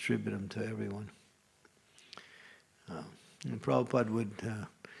must distribute them to everyone. And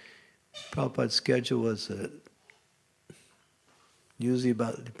Prabhupada's schedule was usually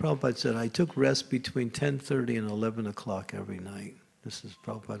Prabhupada said, I took rest between 10:30 and 11 o'clock every night.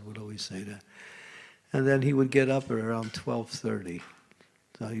 Prabhupada would always say that. And then he would get up at around 12:30.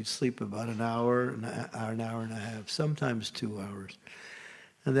 So he'd sleep about an hour and a half, sometimes 2 hours.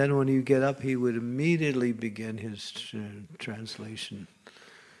 And then when he'd get up, he would immediately begin his translation,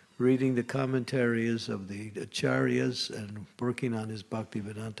 reading the commentaries of the acharyas and working on his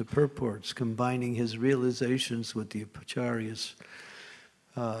Bhaktivedanta purports, combining his realizations with the acharyas'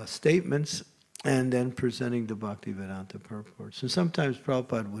 statements, and then presenting the Bhaktivedanta purports. And sometimes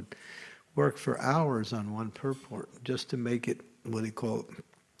Prabhupada would work for hours on one purport just to make it, what he called,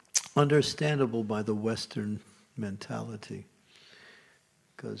 understandable by the Western mentality.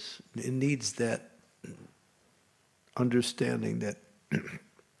 Because it needs that understanding that,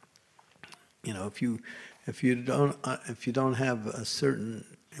 you know, if you don't have a certain,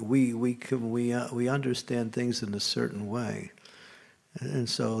 we understand things in a certain way. And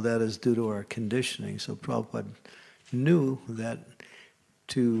so that is due to our conditioning. So Prabhupada knew that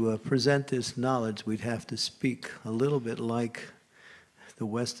to present this knowledge, we'd have to speak a little bit like the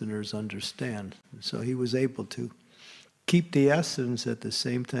Westerners understand. So he was able to keep the essence, at the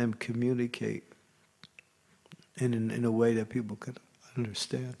same time communicate in a way that people could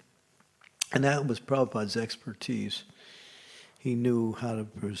understand. And that was Prabhupada's expertise. He knew how to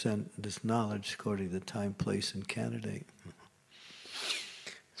present this knowledge according to time, place, and candidate.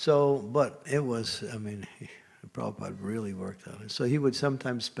 So, but it was, I mean, Prabhupada really worked on it. So he would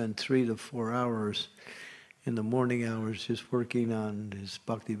sometimes spend 3 to 4 hours in the morning hours just working on his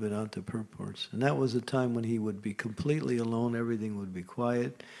Bhaktivedanta purports. And that was a time when he would be completely alone, everything would be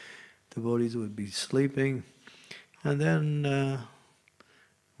quiet, devotees would be sleeping. And then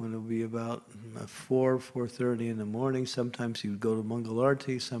when it would be about 4:30 in the morning, sometimes he would go to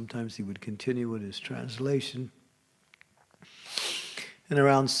Mangalarti, sometimes he would continue with his translation. And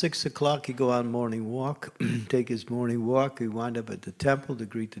around 6 o'clock, he'd go on morning walk, take his morning walk. He'd wind up at the temple to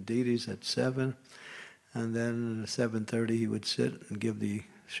greet the deities at 7. And then at 7:30, he would sit and give the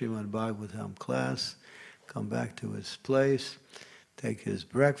Srimad-Bhagavatam class, come back to his place, take his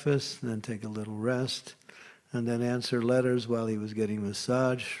breakfast, and then take a little rest, and then answer letters while he was getting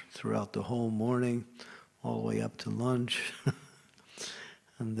massage throughout the whole morning, all the way up to lunch.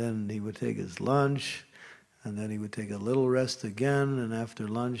 And then he would take his lunch, and then he would take a little rest again, and after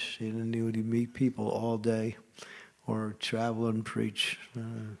lunch, he would meet people all day, or travel and preach.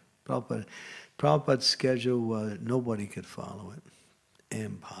 Prabhupada's schedule was, nobody could follow it.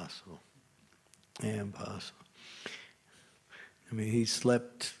 Impossible. Impossible. I mean, he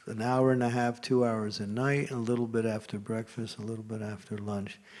slept an hour and a half, 2 hours a night, a little bit after breakfast, a little bit after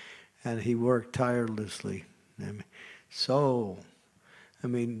lunch. And he worked tirelessly. I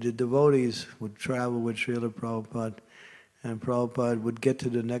mean, the devotees would travel with Srila Prabhupada, and Prabhupada would get to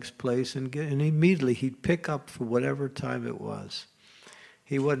the next place and immediately he'd pick up for whatever time it was.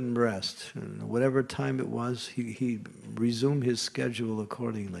 He wouldn't rest. And whatever time it was, he'd resume his schedule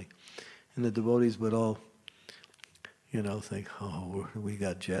accordingly. And the devotees would all, think, oh, we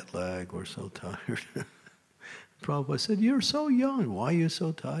got jet lag, we're so tired. Prabhupada said, you're so young, why are you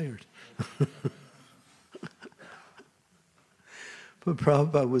so tired? But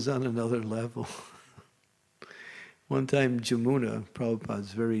Prabhupada was on another level. One time, Jamuna,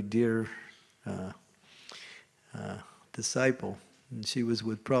 Prabhupada's very dear disciple, and she was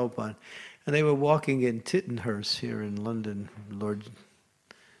with Prabhupada, and they were walking in Tittenhurst here in London,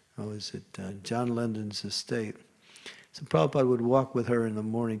 John London's estate. So Prabhupada would walk with her in the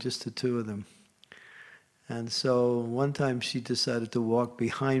morning, just the two of them. And so one time she decided to walk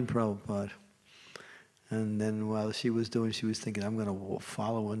behind Prabhupada. And then while she was thinking, I'm going to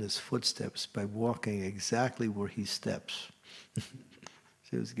follow in his footsteps by walking exactly where he steps.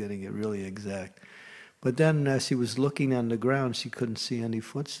 She was getting it really exact. But then as she was looking on the ground, she couldn't see any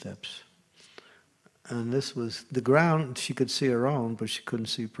footsteps. And this was the ground, she could see her own, but she couldn't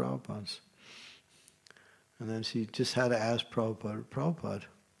see Prabhupada's. And then she just had to ask Prabhupada,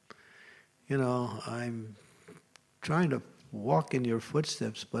 I'm trying to walk in your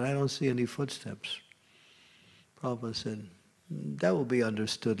footsteps, but I don't see any footsteps. Prabhupada said, that will be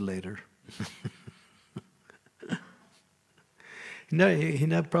understood later.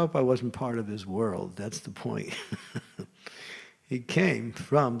 Prabhupada wasn't part of his world, that's the point. He came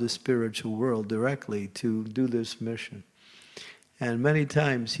from the spiritual world directly to do this mission. And many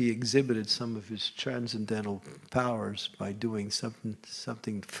times he exhibited some of his transcendental powers by doing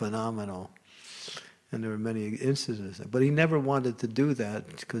something phenomenal. And there were many instances. But he never wanted to do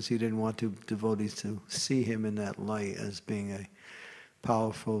that because he didn't want devotees to see him in that light as being a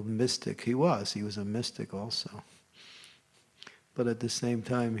powerful mystic. He was a mystic also. But at the same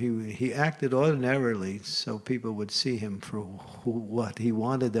time, he acted ordinarily so people would see him for what he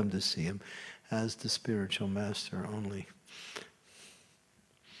wanted them to see him, as the spiritual master only.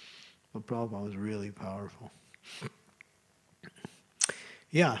 But Prabhupada was really powerful.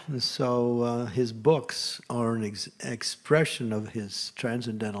 Yeah, and so his books are an expression of his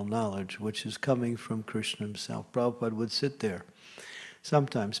transcendental knowledge, which is coming from Krishna himself. Prabhupada would sit there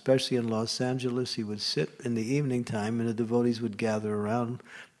Sometimes, especially in Los Angeles, he would sit in the evening time and the devotees would gather around.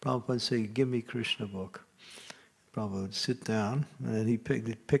 Prabhupada would say, give me Krishna book. Prabhupada would sit down and then he'd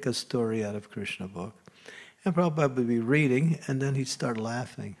pick a story out of Krishna book. And Prabhupada would be reading and then he'd start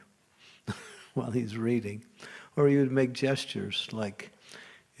laughing while he's reading. Or he would make gestures like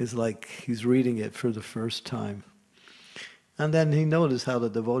he's reading it for the first time. And then he noticed how the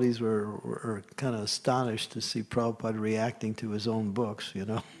devotees were kind of astonished to see Prabhupada reacting to his own books, you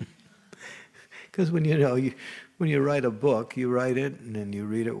know. Because when you write a book, you write it and then you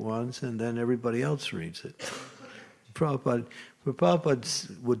read it once and then everybody else reads it. Prabhupada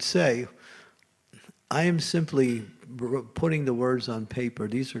would say, I am simply putting the words on paper.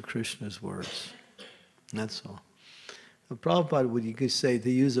 These are Krishna's words. That's all. Prabhupada, you could say, to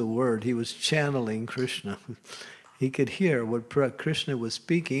use a word, he was channeling Krishna. He could hear what Krishna was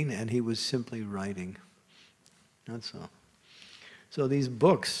speaking, and he was simply writing. That's all. So these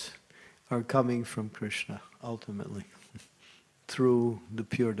books are coming from Krishna, ultimately, through the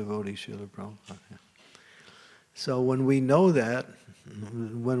pure devotee, Srila Prabhupada. So when we know that,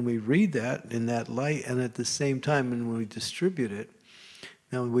 when we read that in that light, and at the same time when we distribute it,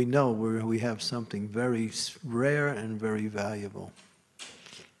 now we know we have something very rare and very valuable.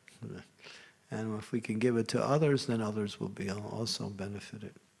 And if we can give it to others, then others will be also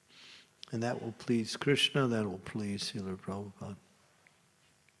benefited. And that will please Krishna, that will please Srila Prabhupada.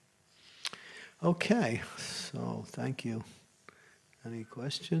 Okay, so thank you. Any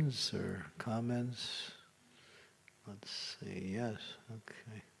questions or comments? Let's see, yes,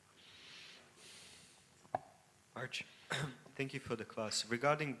 okay. Arch, thank you for the class.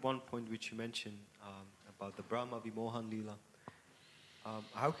 Regarding one point which you mentioned about the Brahma Vimohan Leela,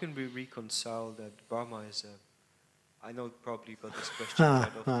 how can we reconcile that Brahma is a... I know probably got this question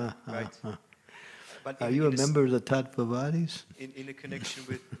quite often, right? But are you a member of the Tattvavadis? In a connection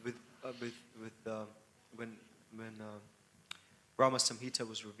with when Brahma Samhita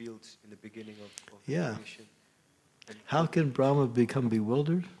was revealed in the beginning of the creation. How can Brahma become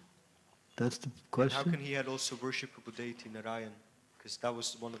bewildered? That's the question. How can he had also worshipable deity Narayan? Because that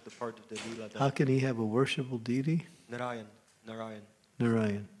was one of the part of the Leela. How can he have a worshipable deity? Narayan.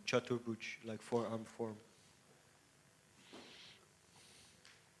 Chaturbhuj, like four-armed form.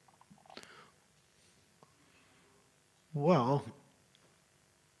 Well,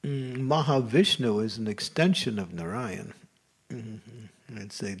 Mahavishnu is an extension of Narayan.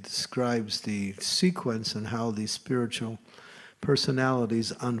 It describes the sequence and how these spiritual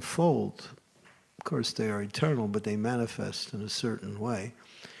personalities unfold. Of course, they are eternal, but they manifest in a certain way.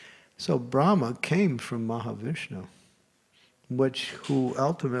 So Brahma came from Mahavishnu, who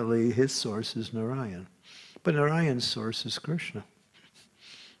ultimately his source is Narayan. But Narayan's source is Krishna.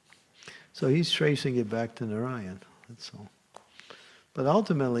 So he's tracing it back to Narayan, that's all. But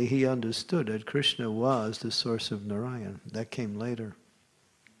ultimately he understood that Krishna was the source of Narayan. That came later.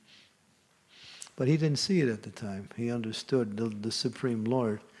 But he didn't see it at the time. He understood the Supreme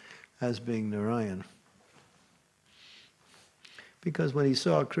Lord as being Narayan. Because when he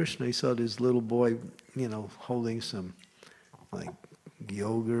saw Krishna, he saw this little boy, holding some like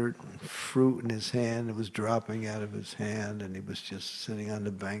yogurt, fruit in his hand. It was dropping out of his hand, and he was just sitting on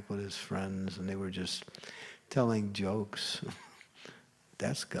the bank with his friends, and they were just telling jokes.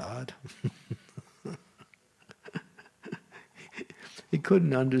 That's God. He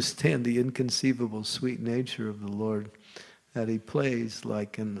couldn't understand the inconceivable sweet nature of the Lord, that he plays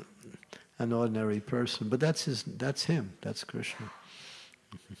like an ordinary person. But that's him, that's Krishna.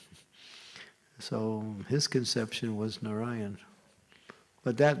 So his conception was Narayan.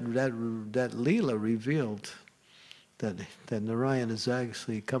 But that Leela revealed that Narayan is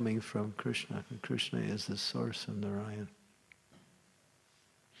actually coming from Krishna, and Krishna is the source of Narayan.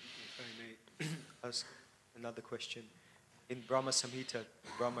 If I may ask another question. In Brahma Samhita,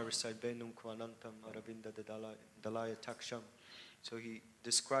 Brahma recite Venum Kvanantam Aravinda Dalaya Taksham. So he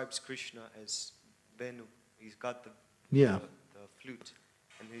describes Krishna as Venu. He's got the flute.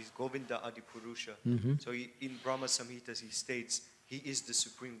 And he's Govinda Adipurusha. Mm-hmm. So in Brahma Samhitas he states he is the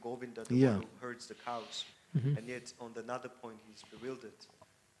supreme Govinda, the one who herds the cows. Mm-hmm. And yet on another point he's bewildered.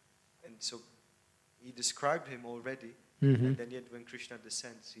 And so he described him already. Mm-hmm. And then yet when Krishna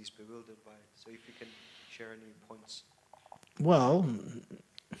descends, he's bewildered by it. So if you can share any points. Well,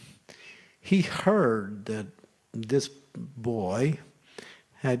 he heard that this boy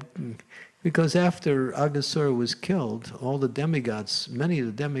had, because after Aghasura was killed, all the demigods, many of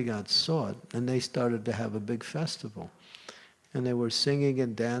the demigods saw it, and they started to have a big festival. And they were singing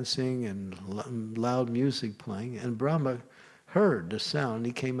and dancing and loud music playing, and Brahma heard the sound.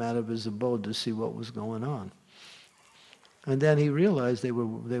 He came out of his abode to see what was going on. And then he realized they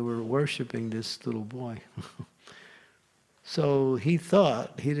were worshiping this little boy. So he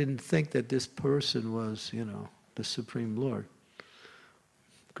didn't think that this person was, the Supreme Lord.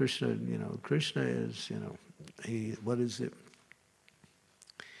 Krishna, Krishna is, what is it?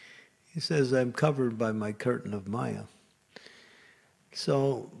 He says, I'm covered by my curtain of Maya.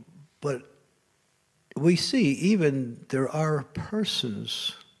 So, but we see even there are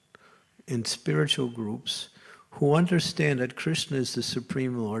persons in spiritual groups who understand that Krishna is the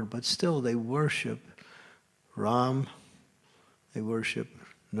Supreme Lord, but still they worship Ram, they worship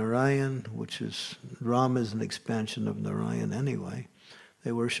Narayan, Ram is an expansion of Narayan anyway.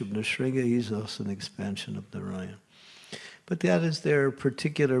 They worship Nrsimha, he's also an expansion of Narayan. But that is their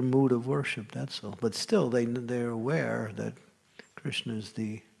particular mood of worship, that's all. But still, they're aware that Krishna is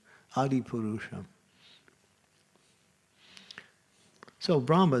the Adi Purusha. So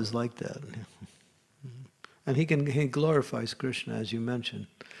Brahma is like that. And he glorifies Krishna, as you mentioned.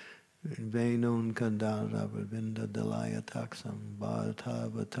 Venun kandara vinda dalaya taksam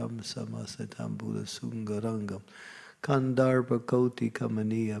bhatavatam samasatam buddha sungarangam kandarpa koti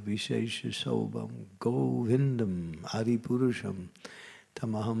kamaniya vishesha sobam govindam adipurusham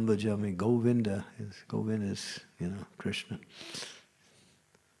tamaham vajami. Govinda is, Krishna.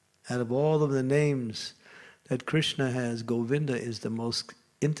 Out of all of the names that Krishna has, Govinda is the most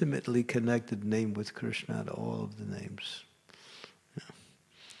intimately connected name with Krishna out of all of the names.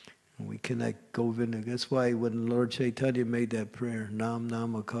 We connect Govinda. That's why when Lord Chaitanya made that prayer, Nam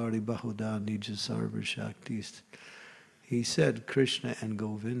Namakari Bahuda Nija Sarva Shaktis, he said Krishna and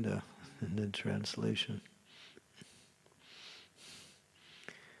Govinda in the translation.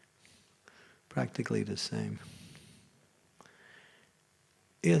 Practically the same.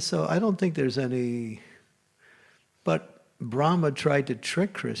 Yeah, so I don't think there's any... But Brahma tried to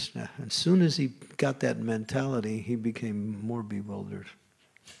trick Krishna. As soon as he got that mentality, he became more bewildered.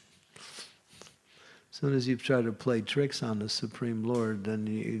 As soon as you try to play tricks on the Supreme Lord, then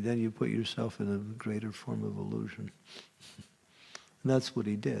you put yourself in a greater form of illusion. And that's what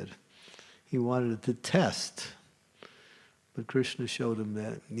he did. He wanted to test. But Krishna showed him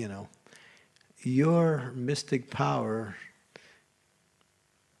that, your mystic power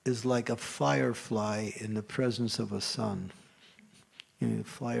is like a firefly in the presence of a sun. The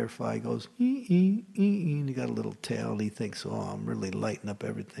firefly goes, and he got a little tail, and he thinks, I'm really lighting up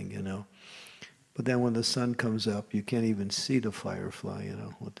everything, But then when the sun comes up, you can't even see the firefly,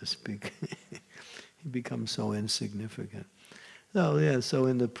 what to speak. He becomes so insignificant. So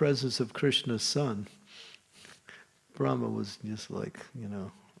in the presence of Krishna's sun, Brahma was just like,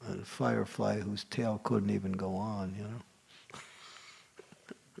 a firefly whose tail couldn't even go on,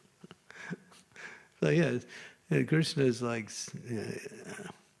 So Krishna is like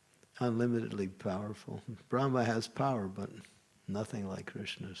unlimitedly powerful. Brahma has power, but nothing like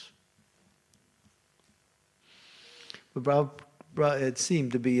Krishna's. But it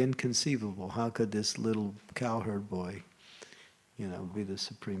seemed to be inconceivable. How could this little cowherd boy, be the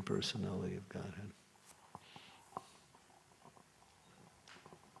Supreme Personality of Godhead?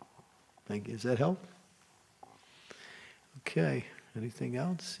 Thank you. Does that help? Okay. Anything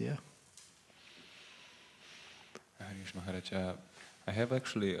else? Yeah. Harish Maharaja, I have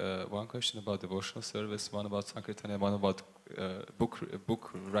actually one question about devotional service, one about Sankirtan, and one about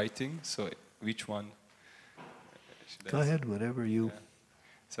book writing. So which one? Go ahead, whatever you... Yeah.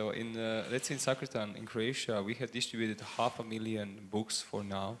 So let's say in Sankirtan, in Croatia, we have distributed 500,000 books for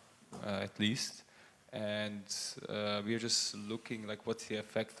now, at least. And we are just looking like what's the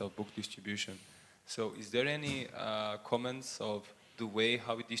effect of book distribution. So is there any comments of the way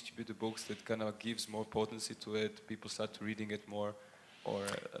how we distribute the books that kind of gives more potency to it, people start to reading it more, or...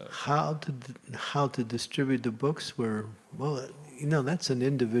 How to distribute the books that's an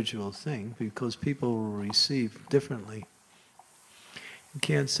individual thing because people will receive differently. You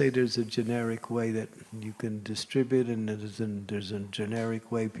can't say there's a generic way that you can distribute and there's a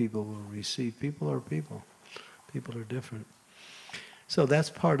generic way people will receive. People are people. People are different. So that's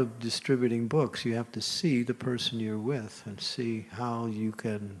part of distributing books. You have to see the person you're with and see how you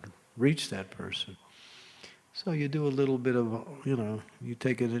can reach that person. So you do a little bit of, you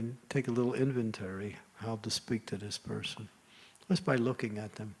take a little inventory, how to speak to this person, just by looking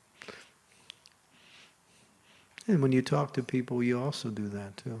at them. And when you talk to people, you also do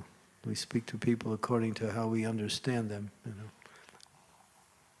that too. We speak to people according to how we understand them,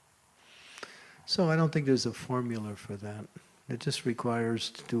 So I don't think there's a formula for that. It just requires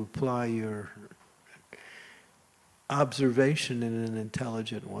to apply your observation in an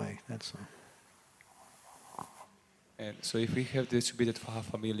intelligent way, that's all. And so if we have distributed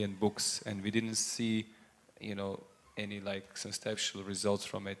 500,000 books and we didn't see, any like substantial results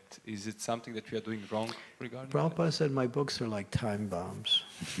from it. Is it something that we are doing wrong regarding Prabhupada said my books are like time bombs,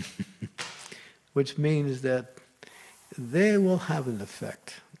 which means that they will have an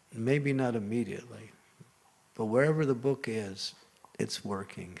effect, maybe not immediately, but wherever the book is, it's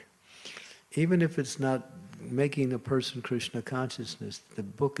working. Even if it's not making the person Krishna consciousness, the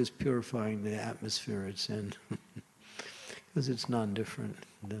book is purifying the atmosphere it's in, because it's non-different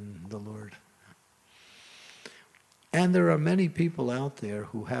than the Lord. And there are many people out there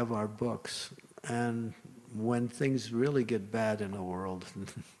who have our books, and when things really get bad in the world,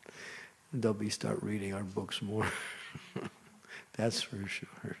 they'll start reading our books more. That's for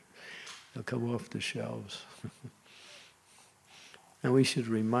sure. They'll come off the shelves. And we should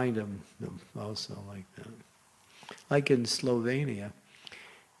remind them also like that. Like in Slovenia,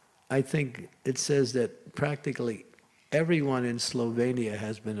 I think it says that practically everyone in Slovenia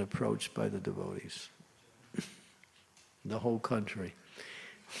has been approached by the devotees. The whole country.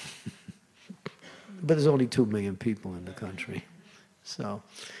 But there's only 2 million people in the country. So,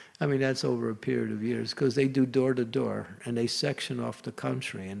 I mean, that's over a period of years, because they do door to door, and they section off the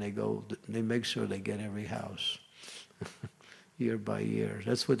country, and they make sure they get every house, year by year.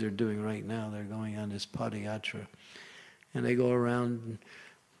 That's what they're doing right now. They're going on this Padayatra. And they go around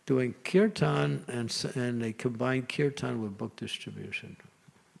doing kirtan, and they combine kirtan with book distribution.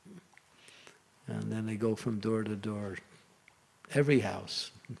 And then they go from door to door, every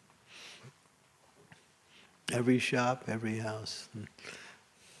house, every shop, every house.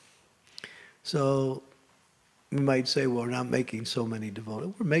 So we might say, well, we're not making so many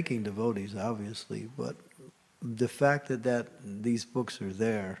devotees. We're making devotees, obviously, but the fact that these books are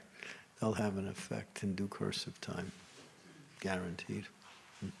there, they'll have an effect in due course of time, guaranteed.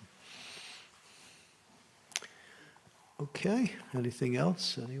 Okay, anything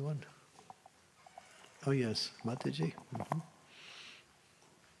else? Anyone? Oh yes, Mataji. Mm-hmm.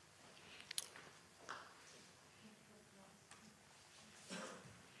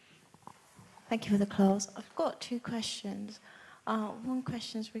 Thank you for the class. I've got 2 questions. One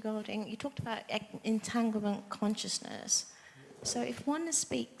question is regarding, you talked about entanglement consciousness. So if one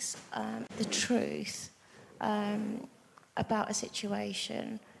speaks the truth about a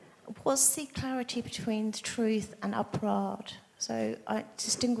situation, what's the clarity between the truth and aparad? So I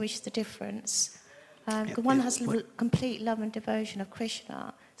distinguish the difference. One has complete love and devotion of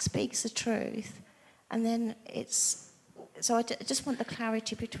Krishna, speaks the truth, and then it's... So I just want the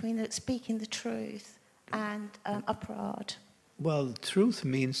clarity between speaking the truth and aparad. Well, truth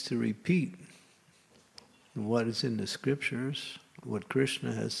means to repeat what is in the scriptures, what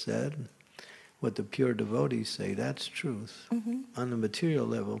Krishna has said, what the pure devotees say. That's truth. Mm-hmm. On the material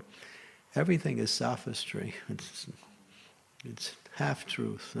level, everything is sophistry. It's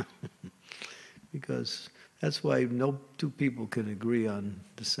half-truth. Because that's why no 2 people can agree on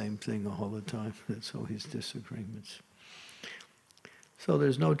the same thing all the time. There's always disagreements. So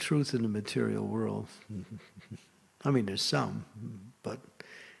there's no truth in the material world. I mean, there's some, but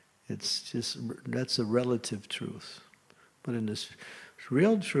it's just, that's a relative truth. But in this,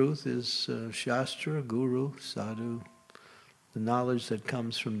 real truth is Shastra, Guru, Sadhu, the knowledge that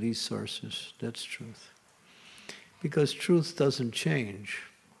comes from these sources. That's truth. Because truth doesn't change.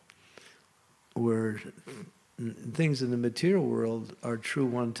 Where things in the material world are true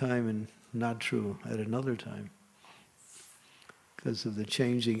one time and not true at another time. Because of the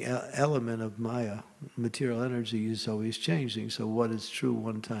changing element of Maya. Material energy is always changing, so what is true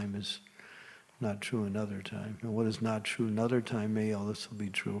one time is not true another time. And what is not true another time may also be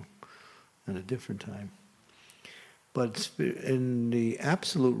true in a different time. But in the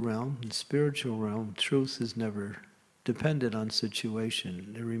absolute realm, the spiritual realm, truth is never dependent on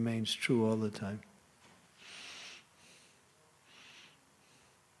situation. It remains true all the time.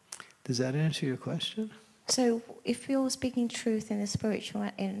 Does that answer your question? So if you're speaking truth in the spiritual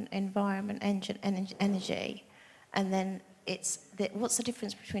environment, energy, and then what's the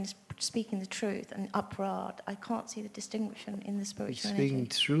difference between speaking the truth and aparad? I can't see the distinction in the spiritual energy. Speaking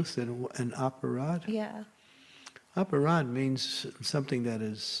truth and aparad? Yeah. Aparad means something that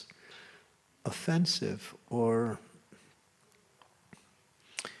is offensive or...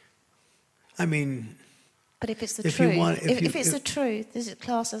 I mean... But if it's the truth, if it's the truth, is it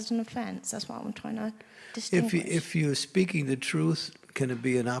classed as an offense? That's what I'm trying to distinguish. If you're speaking the truth, can it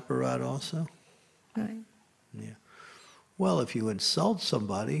be an aparad also? Right. Yeah. Well, if you insult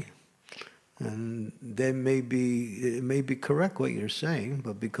somebody, and it may be correct what you're saying,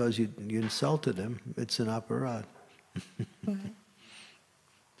 but because you insulted him, it's an aparad. Right.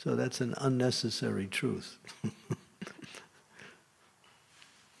 So that's an unnecessary truth.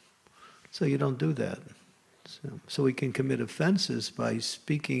 So you don't do that. So we can commit offenses by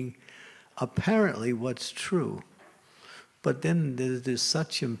speaking apparently what's true. But then there's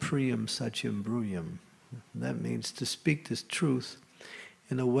satyam priyam, satyam bruyam. That means to speak this truth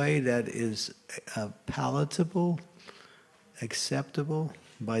in a way that is palatable, acceptable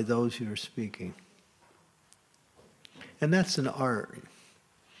by those you're speaking. And that's an art.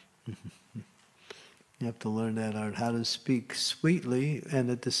 You have to learn that art, how to speak sweetly and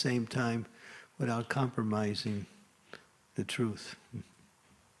at the same time without compromising the truth.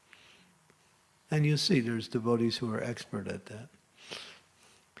 And you see there's devotees who are expert at that.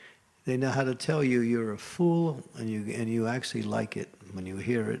 They know how to tell you you're a fool, and you actually like it when you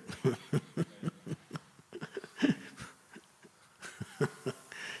hear it.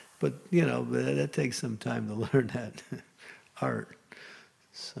 But, but that takes some time to learn that art.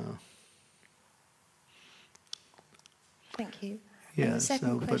 So. Thank you. Yeah,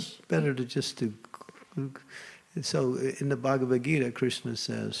 but better to just do. So in the Bhagavad Gita, Krishna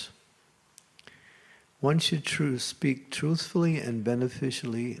says, one should speak truthfully and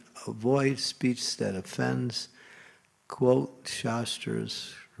beneficially, avoid speech that offends, quote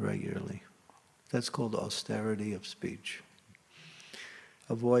Shastras regularly. That's called austerity of speech.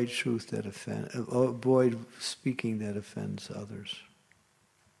 Avoid avoid speaking that offends others.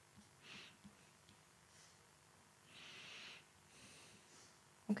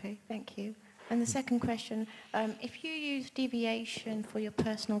 Okay, thank you. And the second question, if you use deviation for your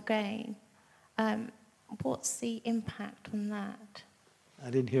personal gain, what's the impact on that? I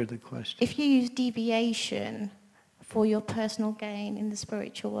didn't hear the question. If you use deviation for your personal gain in the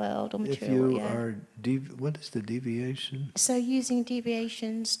spiritual world or material, what is the deviation? So using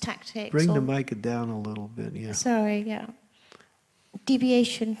deviations, tactics. Bring the mic down a little bit, yeah. Sorry, yeah.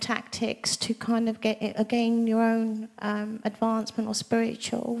 Deviation tactics to kind of gain your own advancement or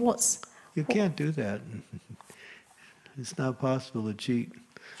spiritual. You can't do that. It's not possible to cheat.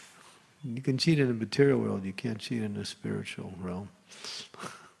 You can cheat in the material world, you can't cheat in the spiritual realm.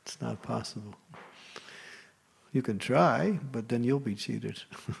 It's not possible. You can try, but then you'll be cheated.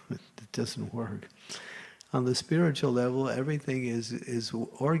 It doesn't work. On the spiritual level, everything is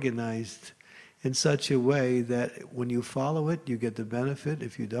organized in such a way that when you follow it, you get the benefit.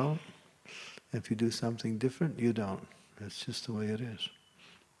 If you don't, if you do something different, you don't. That's just the way it is.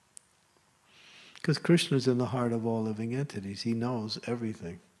 Because Krishna's in the heart of all living entities. He knows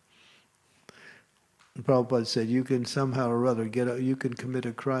everything. Prabhupada said, you can somehow or other you can commit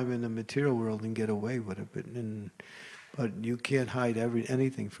a crime in the material world and get away with it, but you can't hide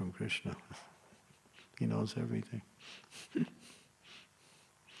anything from Krishna. He knows everything.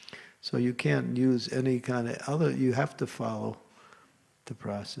 So you can't use any kind of you have to follow the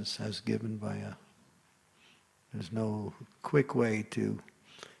process as given by there's no quick way to,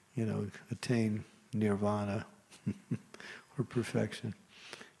 attain nirvana or perfection.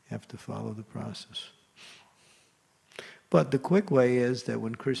 You have to follow the process. But the quick way is that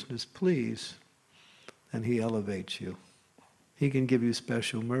when Krishna's pleased, then he elevates you. He can give you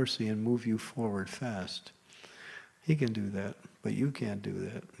special mercy and move you forward fast. He can do that, but you can't do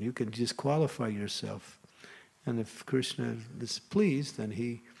that. You can just qualify yourself. And if Krishna is pleased, then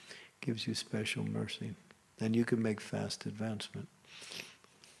he gives you special mercy. Then you can make fast advancement.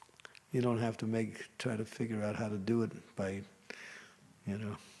 You don't have to try to figure out how to do it by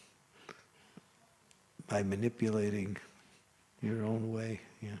manipulating your own way.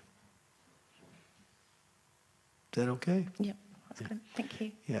 Yeah. Is that okay? Yep, that's good. Thank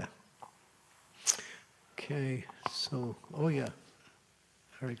you. Yeah. Okay, so,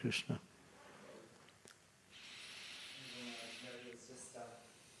 Hare Krishna.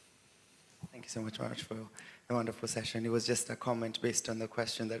 Thank you so much, Maharaj, for a wonderful session. It was just a comment based on the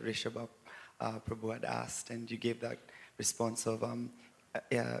question that Rishabh Prabhu had asked, and you gave that response of,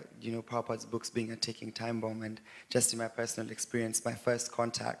 Prabhupada's books being a ticking time bomb. And just in my personal experience, my first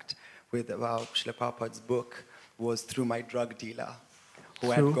contact with Srila Prabhupada's book was through my drug dealer,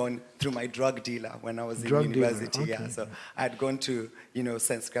 who had gone through my drug dealer when I was in university. Okay. Yeah, so I had gone to,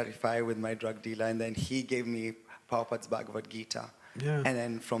 Sense Gratify with my drug dealer, and then he gave me Prabhupada's Bhagavad Gita. Yeah. And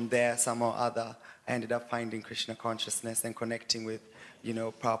then from there, somehow or other, I ended up finding Krishna consciousness and connecting with,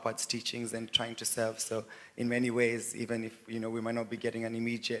 Prabhupada's teachings and trying to serve. So in many ways, even if, we might not be getting an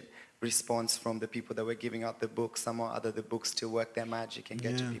immediate response from the people that were giving out the books, somehow or other the books still work their magic and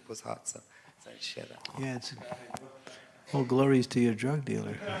get to people's hearts. So I share that. Yeah, all glories to your drug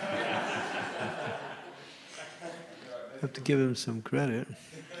dealer. Have to give him some credit.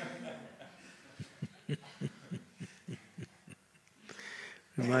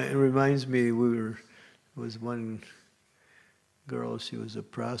 It reminds me, there was one girl, she was a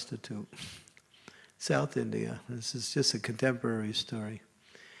prostitute, South India. This is just a contemporary story.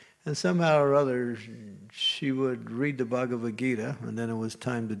 And somehow or other, she would read the Bhagavad Gita, and then it was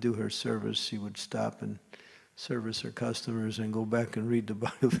time to do her service. She would stop and service her customers and go back and read the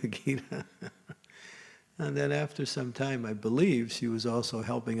Bhagavad Gita. And then after some time, I believe, she was also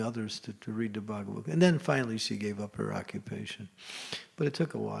helping others to read the Bhagavad Gita. And then finally she gave up her occupation. But it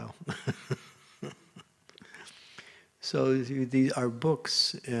took a while. So these are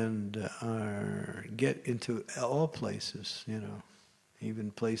books and get into all places, you know,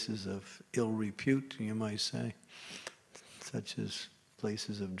 even places of ill repute, you might say, such as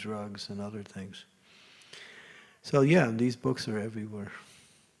places of drugs and other things. So yeah, these books are everywhere.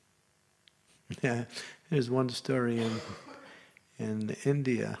 Yeah, there's one story in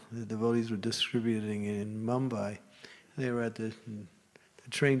India. The devotees were distributing it in Mumbai. They were at the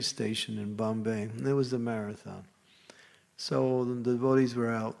train station in Bombay, and it was the marathon. So the devotees were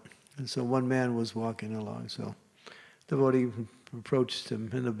out, and so one man was walking along. So the devotee approached him,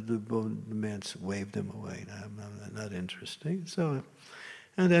 and the man waved him away. Not interesting. So,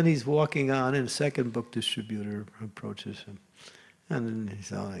 and then he's walking on, and a second book distributor approaches him. And then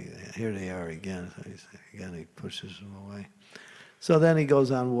he's like, here they are again. So he pushes them away. So then he goes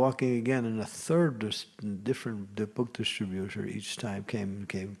on walking again, and a third different book distributor each time came.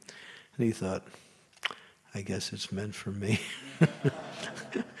 And he thought, I guess it's meant for me.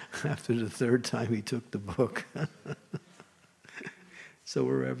 After the third time he took the book. So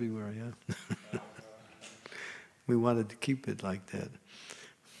we're everywhere, yeah. We wanted to keep it like that.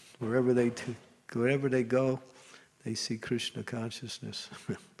 Wherever they go, they see Krishna consciousness.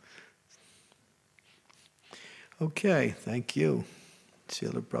 Okay, thank you.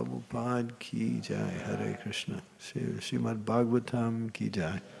 Srila Prabhupada ki jai, Hare Krishna. Srimad-Bhagavatam ki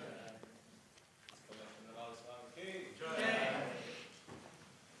jai.